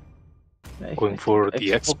 Going for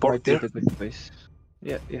the export there.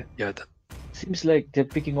 Yeah. That seems like they're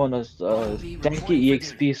picking on us tanky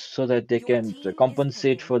EXP so that they can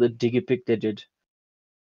compensate for the Diggy pick they did.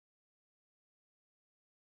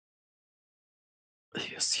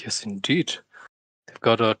 Yes, indeed. They've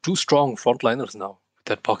got two strong frontliners now with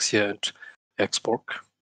that Baxia and Xborg.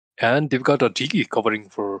 And they've got a Diggy covering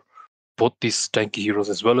for both these tanky heroes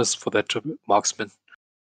as well as for that marksman,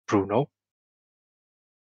 Bruno.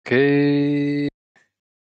 Okay.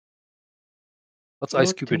 What's I don't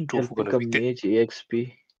IceCube and think they'll Tofu pick gonna a be? mage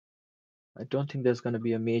EXP. I don't think there's gonna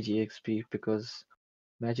be a mage EXP because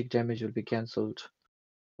magic damage will be cancelled.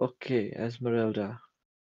 Okay, Esmeralda.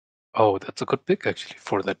 Oh, that's a good pick actually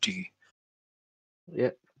for that Diggy.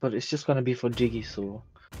 Yeah, but it's just gonna be for Diggy, so.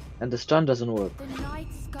 And the stun doesn't work. The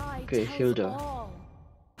night sky Okay, tells Hilda. all.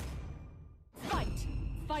 Fight.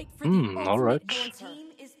 Fight for the ultimate Alright. hunter. Your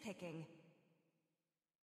team is picking.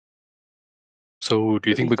 So, do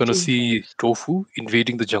you think we're gonna 18 see points. Tofu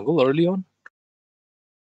invading the jungle early on?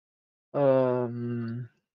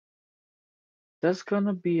 There's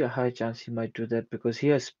gonna be a high chance he might do that because he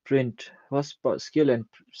has sprint. First skill and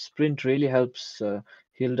sprint really helps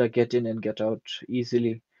Hilda get in and get out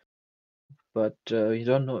easily. But you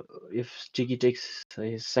don't know if Jiggy takes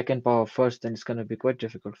his second power first, then it's gonna be quite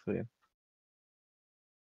difficult for him.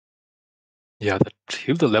 Yeah, that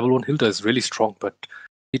Hilda level 1 Hilda is really strong, but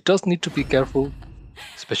he does need to be careful,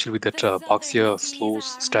 especially with that Baxia slows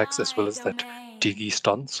stacks as well as that Diggy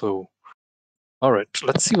stun. So, alright,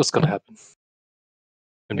 let's see what's gonna happen.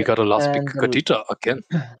 And we got a last pick, And Kadita again.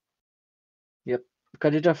 Yep,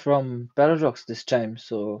 Kadita from Paradox this time.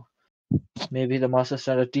 So maybe the master's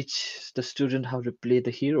trying to teach the student how to play the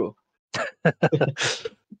hero.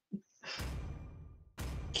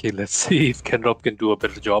 Okay, let's see if Khenrab can do a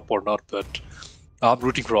better job or not, but I'm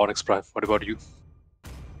rooting for Onyx Prime. What about you?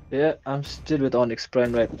 Yeah, I'm still with Onyx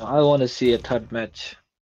Prime right now. I want to see a third match.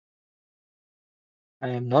 I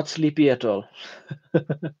am not sleepy at all.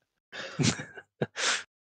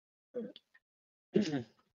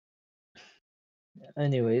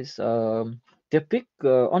 Anyways, their pick,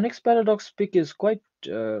 Onyx Paradox pick is quite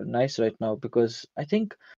nice right now because I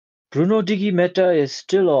think Bruno Diggy meta is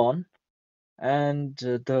still on, and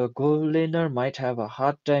the goal laner might have a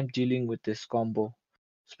hard time dealing with this combo.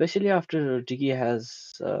 Especially after Diggy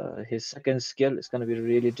has his second skill, it's going to be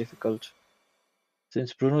really difficult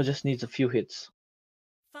since Bruno just needs a few hits.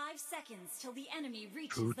 5 seconds till the enemy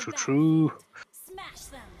reaches True, the true, true. battlefield. Smash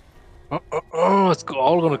them. It's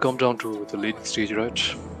all gonna come down to the laning stage,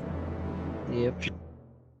 right? Yep.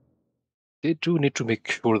 They do need to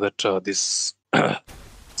make sure that this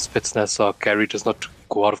Spetsnaz carry does not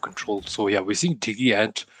go out of control. So yeah, we're seeing Diggy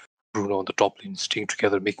and Bruno on the top lane staying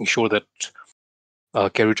together, making sure that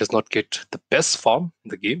carry does not get the best farm in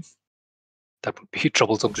the game. That would be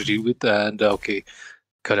troublesome to deal with. And okay,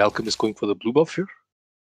 got Alchemistt going for the blue buff here.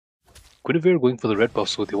 Guinevere going for the red buff,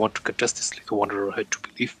 so they want to contest this like a Wanderer ahead to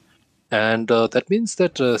believe. And that means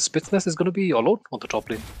that Spetsnaz is going to be alone on the top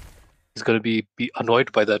lane. He's going to be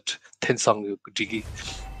annoyed by that Tenzin Diggy.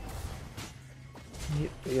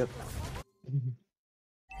 Yep.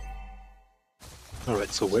 Alright,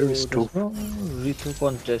 so where is There's no Rito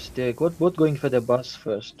contest. They're both going for their bus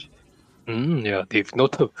first. Yeah, they've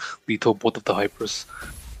not veto both of the hypers.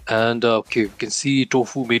 And okay, we can see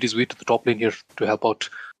Tofu made his way to the top lane here to help out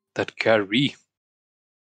that carry.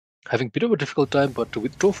 Having a bit of a difficult time, but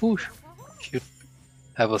with Tofu, should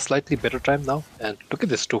have a slightly better time now. And look at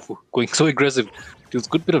this Tofu going so aggressive. Deals a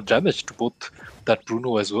good bit of damage to both that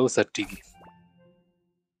Bruno as well as that Tiggy.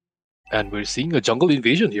 And we're seeing a jungle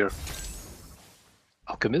invasion here.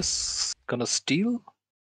 Alchemistt gonna steal.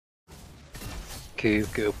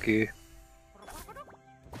 Okay.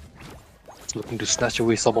 Looking to snatch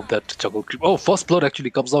away some of that jungle creep. Oh, first blood actually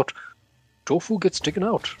comes out. Tofu gets taken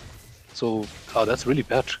out. So that's really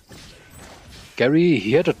bad. Gary,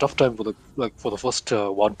 he had a tough time for the first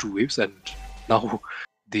 1-2 waves, and now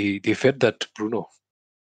they fed that Bruno.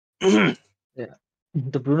 Yeah,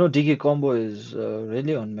 the Bruno Diggy combo is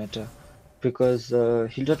really on meta because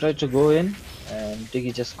Hilda tried to go in and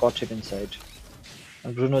Diggy just caught him inside.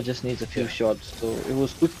 And Bruno just needs a few shots, so it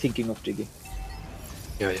was good thinking of Diggy.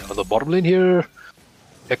 Yeah. On the bottom lane here,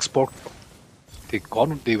 X-Pork,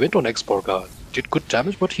 they went on X-Pork, did good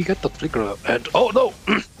damage, but he got the flicker, and oh no!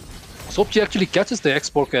 Sopchi actually catches the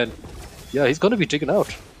X-Pork, and yeah, he's gonna be taken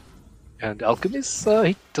out. And Alchemistt,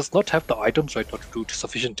 he does not have the items right now to do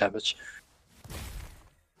sufficient damage.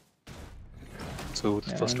 So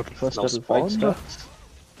the first battle fight starts.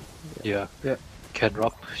 Yeah.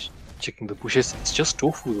 Khenrab checking the bushes. It's just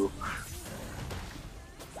Tofu though.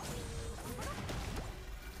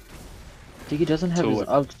 Diggy doesn't have his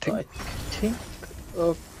ult, I think.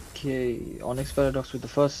 Okay, Onyx Paradox with the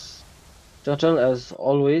first turtle as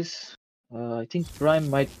always. I think Prime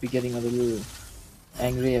might be getting a little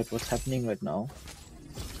angry at what's happening right now.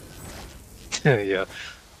 Yeah.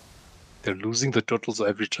 They're losing the turtles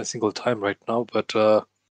every single time right now, but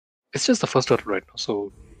it's just the first turtle right now,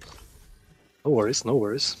 so no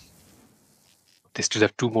worries. They still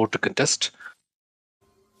have 2 more to contest.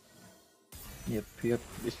 Yep.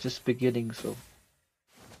 It's just beginning, so.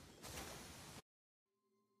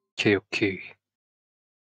 Okay.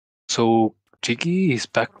 So Tiki is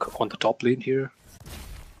back on the top lane here,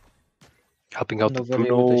 helping out the Nobody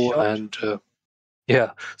with a Bruno, shot. and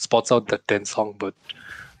yeah, spots out that Tenzin, but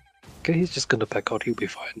okay, he's just gonna back out. He'll be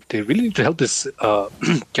fine. They really need to help this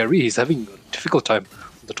carry. He's having a difficult time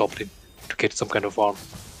on the top lane to get some kind of farm.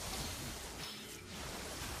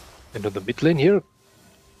 And on the mid lane here,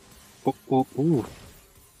 ooh.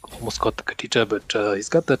 Almost got the Kadita, but he's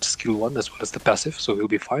got that skill 1 as well as the passive, so he'll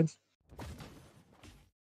be fine.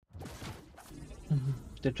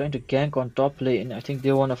 They're trying to gank on top lane. I think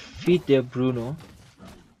they want to feed their Bruno.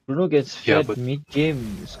 Bruno gets fed but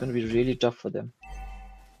mid-game. It's going to be really tough for them.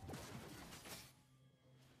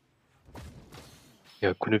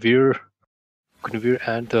 yeah, Guinevere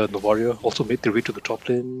and Novaria also made their way to the top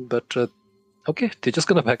lane, but okay, they're just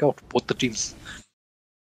gonna back out, both the teams.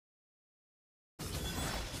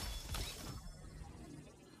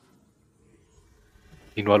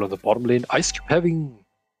 Meanwhile, on the bottom lane, IceCube having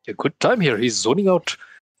a good time here. He's zoning out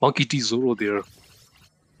MONKEY.D.ZORO there.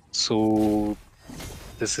 So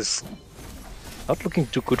this is not looking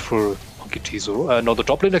too good for MONKEY.D.ZORO. And on the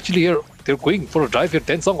top lane, actually, here they're going for a dive here.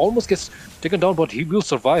 Tenzin almost gets taken down, but he will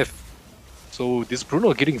survive. So this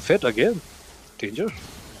Bruno getting fed again. Danger.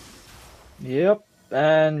 Yep,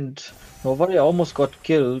 and Novaria almost got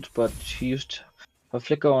killed, but she used her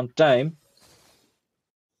flicker on time.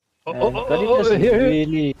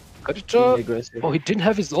 Really aggressive. Oh, he didn't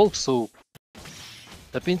have his ult, so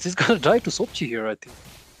that means he's gonna die to Sopchi here, I think.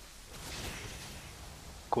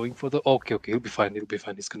 Going for the okay, he'll be fine.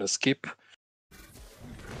 He's gonna skip.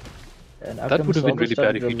 And that would have been really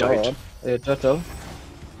bad if he died. Turtle.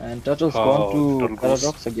 And Turtle's gone to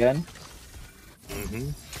Paradox again.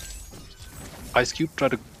 IceCube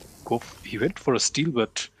tried to go. He went for a steal,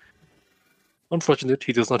 but unfortunate,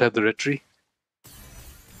 he does not have the red tree.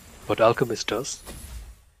 But Alchemistt does.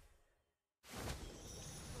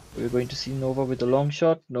 We're going to see Nova with a long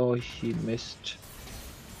shot. No, he missed.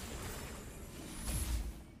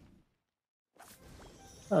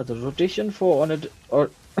 The rotation for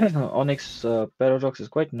Onyx Paradox is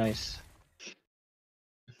quite nice.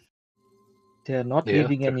 They are not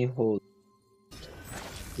leaving any holes.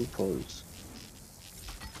 Loopholes.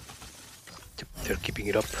 They're keeping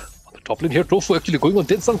it up on the top lane here. Tofu actually going on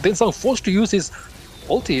Tenzin. Tenzin forced to use his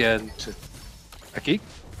ulti, and okay,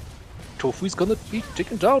 Tofu is gonna be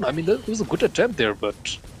taken down. I mean, that was a good attempt there,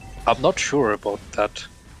 but I'm not sure about that.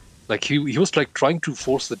 Like he was like trying to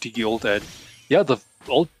force the Tiki ult, and yeah, the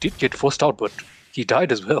ult did get forced out, but he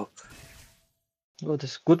died as well. Oh,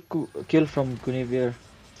 this good kill from Guinevere.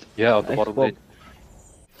 Yeah, on the bottom lane.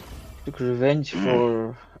 Took revenge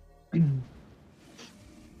for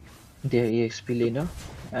their EXP laner.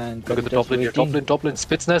 And look at the top lane here. Top lane.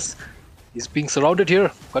 Spitsness. He's being surrounded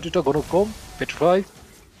here. Aditya gonna come. Petrify.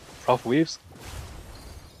 Rough waves.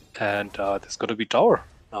 And there's gonna be tower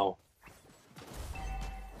now.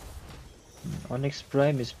 Onyx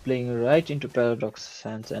Prime is playing right into Paradox's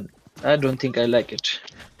hands, and I don't think I like it.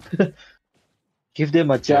 Give them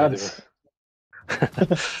a chance.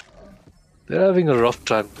 They're having a rough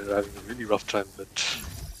time. They're having a really rough time, but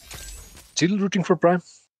still rooting for Prime.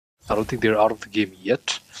 I don't think they're out of the game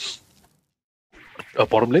yet.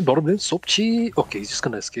 Bottom lane, Sopchi. Okay, he's just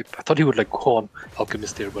gonna escape. I thought he would like go on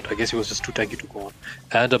Alchemistt there, but I guess he was just too tanky to go on.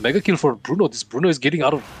 And a mega kill for Bruno. This Bruno is getting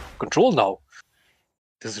out of control now.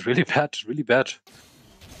 This is really bad, really bad.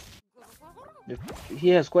 He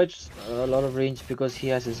has quite a lot of range because he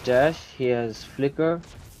has his dash, he has flicker,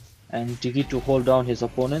 and Digi to hold down his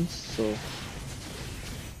opponents. So.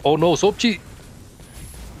 Oh no, Sopchi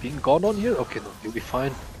being gone on here. Okay, no, he'll be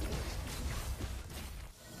fine.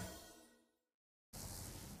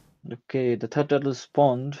 Okay, the third turtle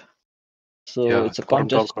spawned, so it's a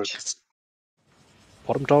contest.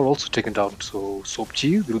 Bottom tower also taken down, so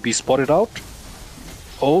Sopchi will be spotted out.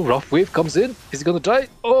 Oh, rough wave comes in. Is he gonna die?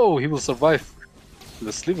 Oh, he will survive with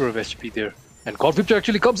a sliver of HP there. And Godvibgyor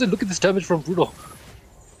actually comes in. Look at this damage from Bruno.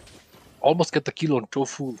 Almost get the kill on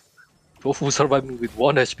Tofu. Tofu surviving with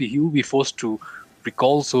 1 HP. He will be forced to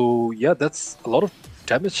recall. So yeah, that's a lot of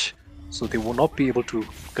damage. So they will not be able to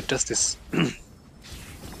contest this.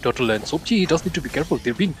 Turtle and Sopchi does need to be careful.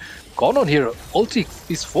 They've been gone on here. Ulti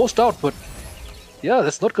is forced out, but yeah,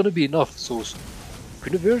 that's not going to be enough. So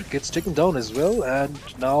Guinevere gets taken down as well, and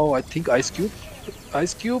now I think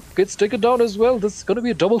IceCube gets taken down as well. This is going to be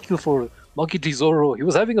a double kill for MONKEY.D.ZORO. He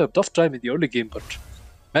was having a tough time in the early game, but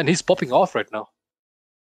man, he's popping off right now.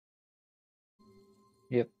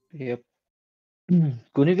 Yep.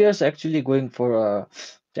 Guinevere is actually going for a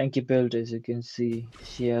tanky build, as you can see.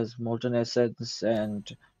 She has Molten Essence and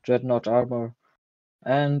Dreadnought armor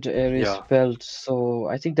and Ares Yeah. belt, so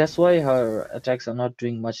I think that's why her attacks are not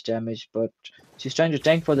doing much damage, but she's trying to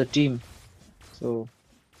tank for the team, so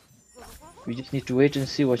we just need to wait and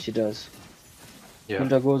see what she does. Yeah.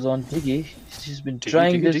 Hilda goes on Diggy. She's been Diggy,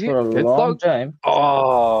 trying Diggy, this Diggy. for a long time.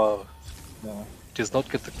 Oh, No. does not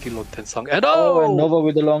get the kill on Tenzin. And Oh, and oh! Nova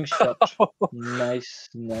with a long shot. Nice,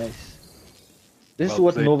 nice. This Well is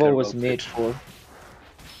what played Nova there, was well made played. for.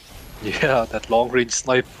 Yeah, that long range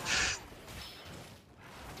snipe.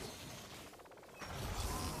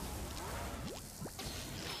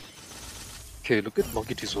 Okay, look at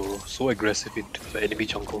MONKEY.D.ZORO, so aggressive into the enemy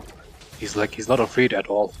jungle. He's not afraid at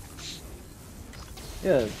all.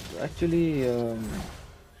 Yeah, actually,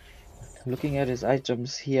 looking at his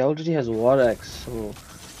items, he already has War Axe, so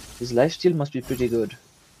his lifesteal must be pretty good.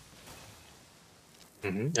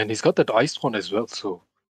 And he's got that ice one as well, so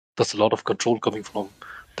that's a lot of control coming from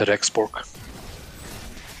that X-Pork.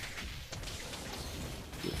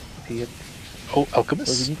 Yep. Oh, So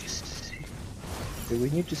Alchemistt. we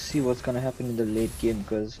need to see what's gonna happen in the late game,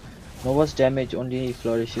 because Nova's damage only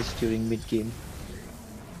flourishes during mid game.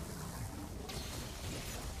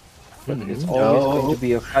 But it's always going to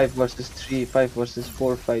be a 5 versus 3, 5 versus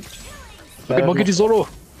 4 fight. Look at MONKEY.D.ZORO.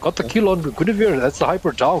 Got the kill on Godvibgyor. That's the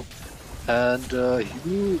hyper down. And he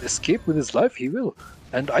will escape with his life. He will.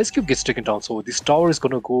 And IceCube gets taken down. So this tower is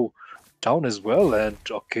going to go down as well. And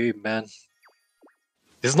okay, man.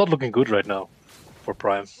 This is not looking good right now for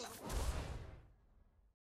Prime.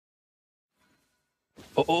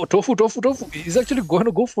 Oh, Tofu. He's actually going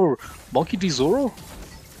to go for MONKEY.D.ZORO.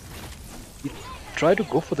 He tried to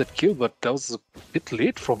go for that kill, but that was a bit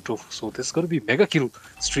late from Tofu. So this is going to be mega kill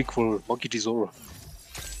streak for MONKEY.D.ZORO.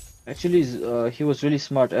 Actually, he was really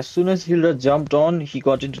smart. As soon as Hilda jumped on, he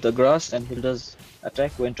got into the grass, and Hilda's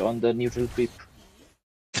attack went on the neutral creep.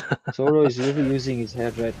 Zoro is really using his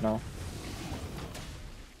head right now.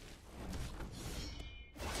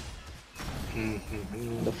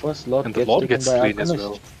 The first lot And the gets Lord taken gets by slain as Alchemistt.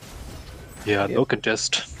 well. Yeah, no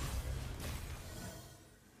contest.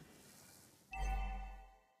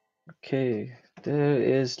 Okay, there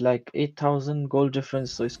is like 8,000 gold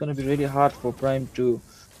difference, so it's going to be really hard for Prime to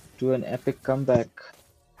do an epic comeback.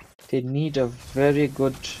 They need a very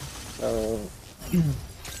good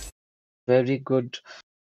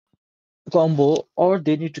combo, or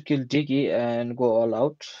they need to kill Diggy and go all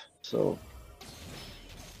out. So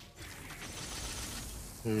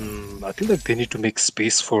I feel like they need to make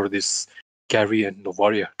space for this Carry and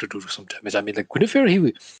Novaria to do some damage. I mean, like Guinevere,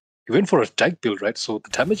 he went for a tank build, right? So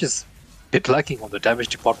the damage is a bit lacking on the damage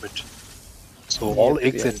department. So all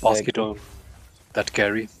eggs in basket on that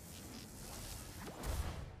Carry.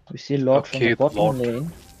 We see Lord from the bottom Lord.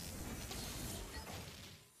 lane.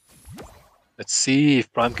 Let's see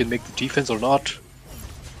if Prime can make the defense or not.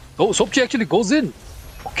 Oh, Sopchi actually goes in.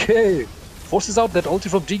 Okay. Forces out that ulti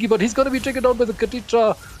from Diggy, but he's going to be taken down by the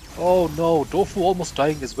Katitra. Oh no, Tofu almost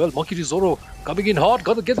dying as well. MONKEY.D.ZORO coming in hot,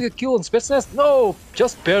 gonna get the kill on Spetsnaz. No,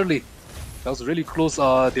 just barely. That was really close.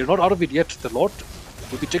 They're not out of it yet. The Lord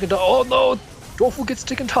will be taken down. Oh no, Tofu gets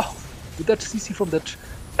taken down with that CC from that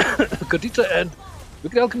Katitra, and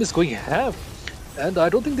look at Alchemistt going ham. And I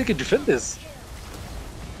don't think they can defend this.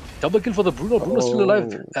 Double kill for the Bruno. Bruno's still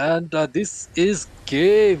alive. And this is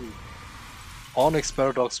game. Onyx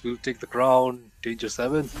Paradox will take the crown. Danger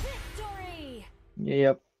 7. Victory!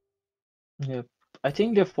 Yep. I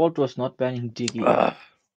think their fault was not banning Diggy.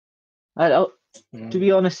 To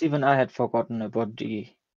be honest, even I had forgotten about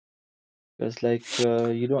Diggy. Because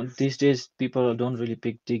you don't, these days people don't really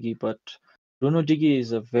pick Diggy, but Bruno Diggy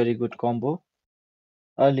is a very good combo.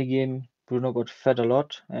 Early game, Bruno got fed a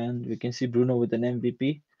lot, and we can see Bruno with an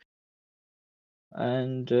MVP.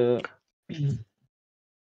 And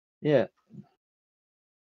yeah.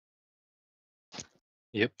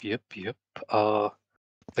 Yep.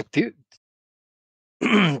 Like they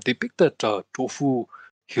they picked that Tofu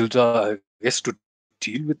Hilda, I guess, to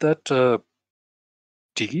deal with that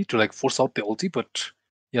Diggy, to like force out the ulti, but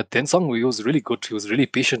yeah, Tenzin, he was really good. He was really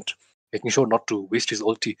patient, making sure not to waste his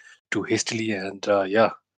ulti too hastily, and yeah.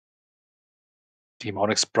 Team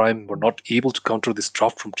Onyx Prime were not able to counter this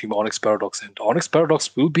draft from Team Onyx Paradox, and Onyx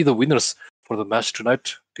Paradox will be the winners for the match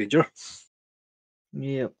tonight. Danger.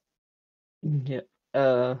 Yep.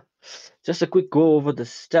 Just a quick go over the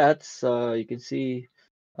stats. You can see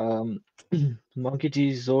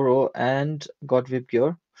MONKEY.D.ZORO and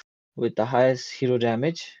Godvibgyor with the highest hero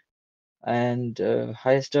damage, and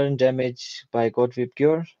highest turn damage by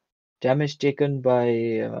Godvibgyor. Damage taken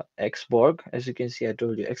by X-Borg. As you can see, I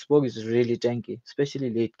told you, X-Borg is really tanky, especially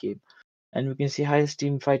late game. And we can see highest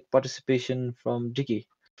team fight participation from Dicky.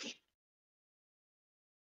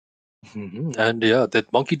 And yeah,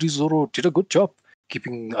 that MONKEY.D.ZORO did a good job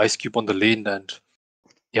keeping IceCube on the lane. And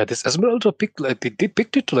yeah, this Esmeralda pick, like they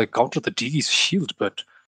picked it to like counter the Digi's shield, but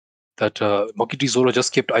that MONKEY.D.ZORO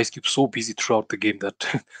just kept IceCube so busy throughout the game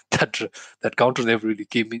that that counter never really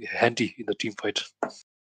came in handy in the team fight.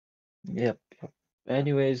 Yep.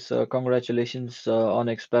 Anyways, congratulations,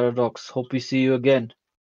 Onyx Paradox. Hope we see you again.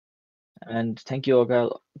 And thank you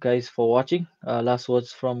all guys for watching. Last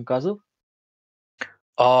words from Kazu.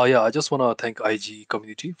 Yeah, I just want to thank IGE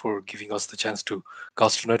community for giving us the chance to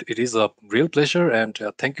cast tonight. It is a real pleasure, and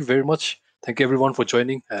thank you very much. Thank you everyone for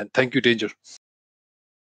joining, and thank you, Danger.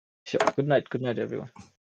 Sure. Good night. Good night, everyone.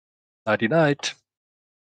 Nighty night.